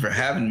 Thank you for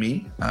having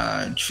me.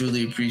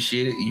 Truly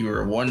appreciate it. You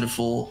are a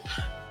wonderful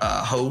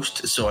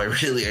host, so I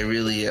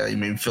really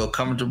made me feel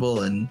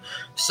comfortable and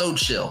so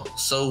chill.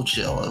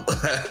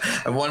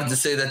 I wanted to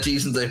say that to you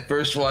since I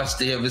first watched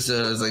the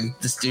episode. I was like,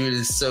 this dude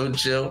is so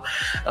chill.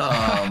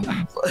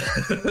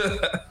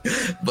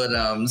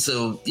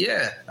 So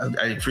yeah,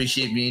 I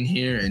appreciate being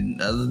here,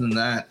 and other than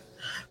that,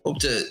 hope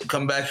to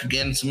come back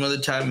again some other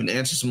time and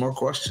answer some more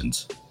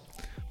questions.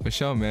 For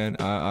sure, man.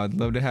 I'd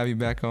love to have you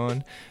back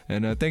on,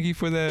 and thank you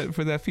for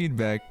that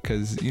feedback.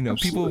 Because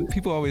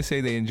people always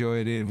say they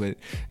enjoyed it, but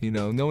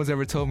no one's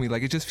ever told me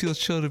like it just feels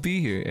chill to be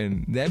here,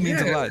 and that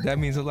means a lot. That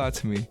means a lot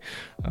to me.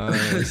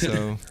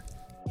 So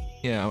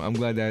Yeah, I'm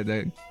glad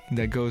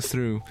that goes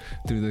through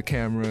the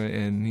camera,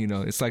 and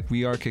it's like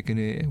we are kicking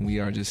it and we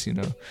are just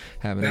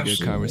having a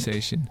good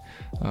conversation.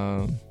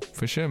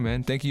 For sure,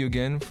 man. Thank you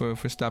again for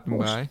stopping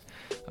by.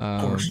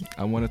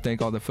 I want to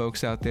thank all the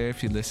folks out there.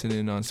 If you're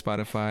listening on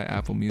Spotify,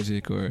 Apple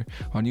Music, or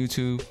on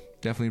YouTube,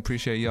 definitely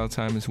appreciate y'all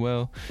time as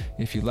well.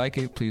 If you like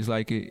it, please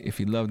like it. If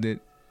you loved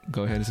it,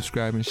 go ahead and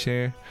subscribe and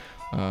share.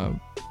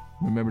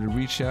 Remember to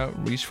reach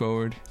out, reach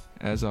forward.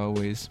 As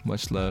always,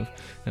 much love,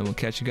 and we'll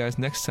catch you guys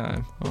next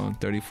time on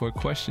 34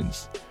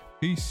 Questions.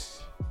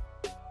 Peace.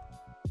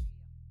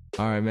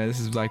 All right, man, this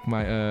is like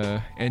my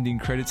ending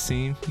credits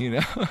scene,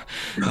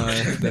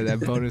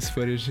 that bonus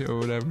footage or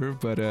whatever.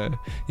 But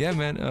yeah,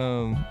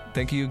 man,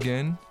 thank you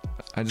again.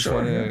 I just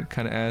want to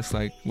kind of ask,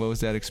 like, what was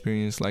that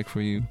experience like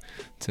for you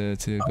to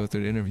go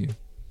through the interview?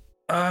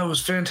 It was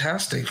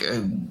fantastic.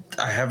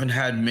 I haven't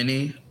had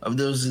many of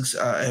those.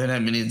 I haven't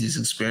had many of these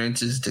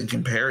experiences to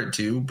compare it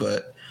to,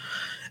 but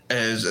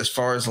as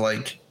far as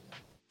like,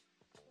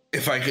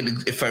 if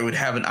I would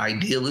have an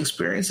ideal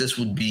experience, this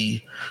would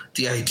be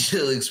the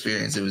ideal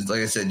experience. It was, like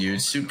I said, you're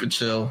super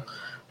chill,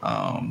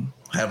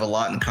 have a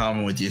lot in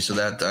common with you, so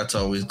that's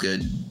always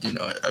good. Didn't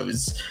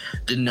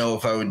know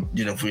if I would,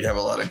 if we'd have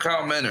a lot in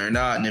common or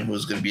not, and if it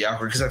was going to be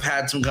awkward, because I've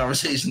had some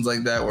conversations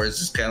like that where it's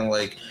just kind of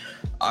like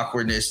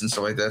awkwardness and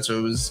stuff like that. So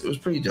it was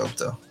pretty dope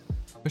though.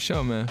 For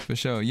sure, man. For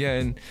sure. Yeah,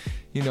 and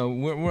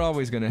we're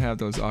always gonna have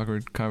those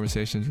awkward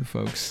conversations with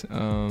folks.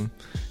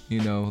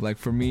 Like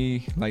for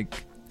me,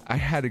 like I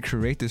had to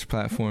create this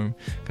platform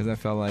because I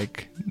felt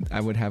like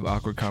I would have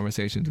awkward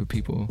conversations with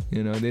people.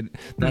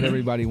 Not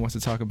everybody wants to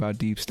talk about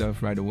deep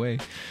stuff right away,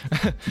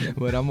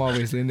 but I'm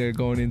always in there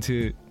going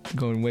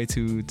way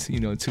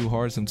too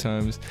hard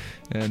sometimes.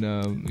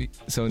 And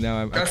so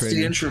now that's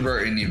the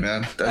introvert in you,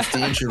 man. That's the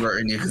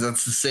introvert in you, because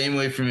that's the same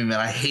way for me, man.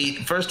 I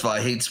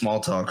hate small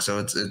talk. So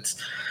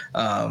it's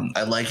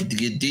I like it to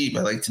get deep.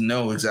 I like to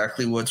know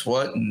exactly what's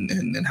what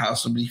and how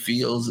somebody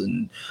feels,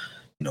 and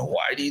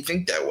why do you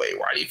think that way?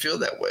 Why do you feel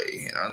that way?